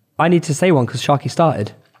 I need to say one because Sharky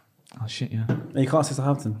started. Oh, shit, yeah. You can't say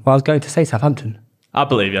Southampton. Well, I was going to say Southampton. I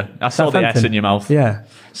believe you. I saw the S Southampton. in your mouth. Yeah.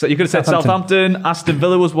 So you could have said Southampton. Aston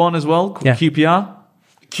Villa was one as well. Yeah. QPR.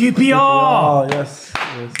 QPR! Oh, yes.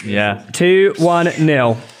 Yeah.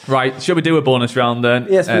 2-1-0. Right. Shall we do a bonus round then?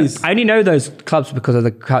 Yes, please. I only know those clubs because of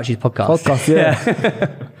the Crouchies podcast. Podcast,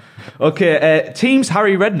 yeah. Okay. Teams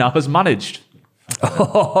Harry Redknapp has managed.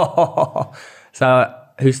 So,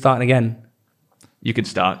 who's starting again? You can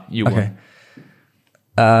start. You Okay.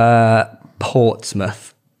 won.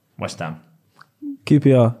 Portsmouth. West Ham.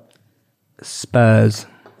 QPR. Spurs.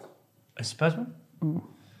 A Spurs one?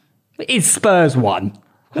 Is Spurs one?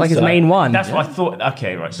 Like his main one. That's what I thought.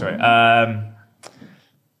 Okay, right, sorry.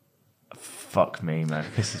 Fuck me, man.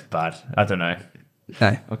 This is bad. I don't know.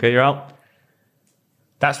 No. Okay, you're out.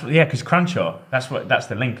 That's yeah, because Crenshaw. That's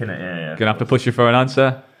the link, isn't it? Yeah. Gonna have to push you for an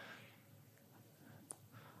answer.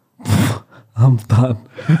 I'm done.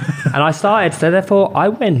 And I started, so therefore I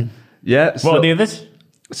win. Yeah. What are the others?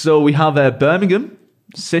 So we have Birmingham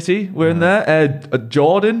City. We're in there.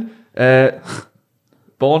 Jordan.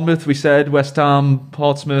 Bournemouth. We said West Ham,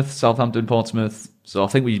 Portsmouth, Southampton, Portsmouth. So I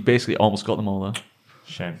think we basically almost got them all there.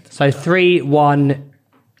 Shame. So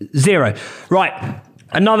 3-1-0. Right.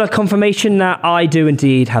 Another confirmation that I do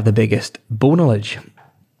indeed have the biggest ball knowledge.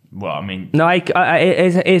 Well, I mean, No, it's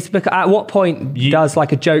at what point does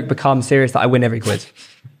like a joke become serious that I win every quiz?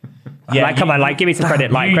 yeah. Like, come on, like give me some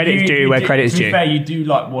credit. Like credit's due where credit's to be due. fair, you do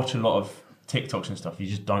like watch a lot of TikToks and stuff. You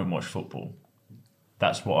just don't watch football.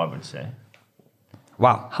 That's what I would say.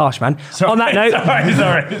 Wow, harsh man. Sorry, On that note, sorry.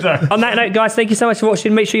 On that note, guys, thank you so much for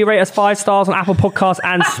watching. Make sure you rate us 5 stars on Apple Podcasts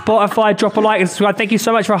and Spotify. Drop a like and subscribe. Thank you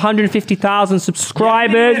so much for 150,000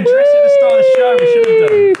 subscribers. At the start of the show, we should have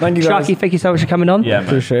done. Thank you, guys. Sharky, thank you so much for coming on. Yeah, man.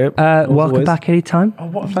 Appreciate it. Welcome always. back anytime. Oh,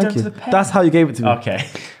 what have you Thank done you. to the pen? That's how you gave it to me. Okay.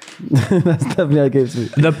 That's definitely how you gave it to me.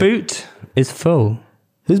 The boot is full.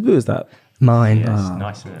 Whose boot is that? Mine. Yeah, it's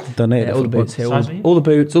nice, isn't it? Donated. Yeah, all the for boots here. Size of you? All the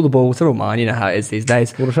boots, all the balls, they're all mine. You know how it is these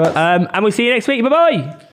days. All the shirts. And we'll see you next week. Bye-bye.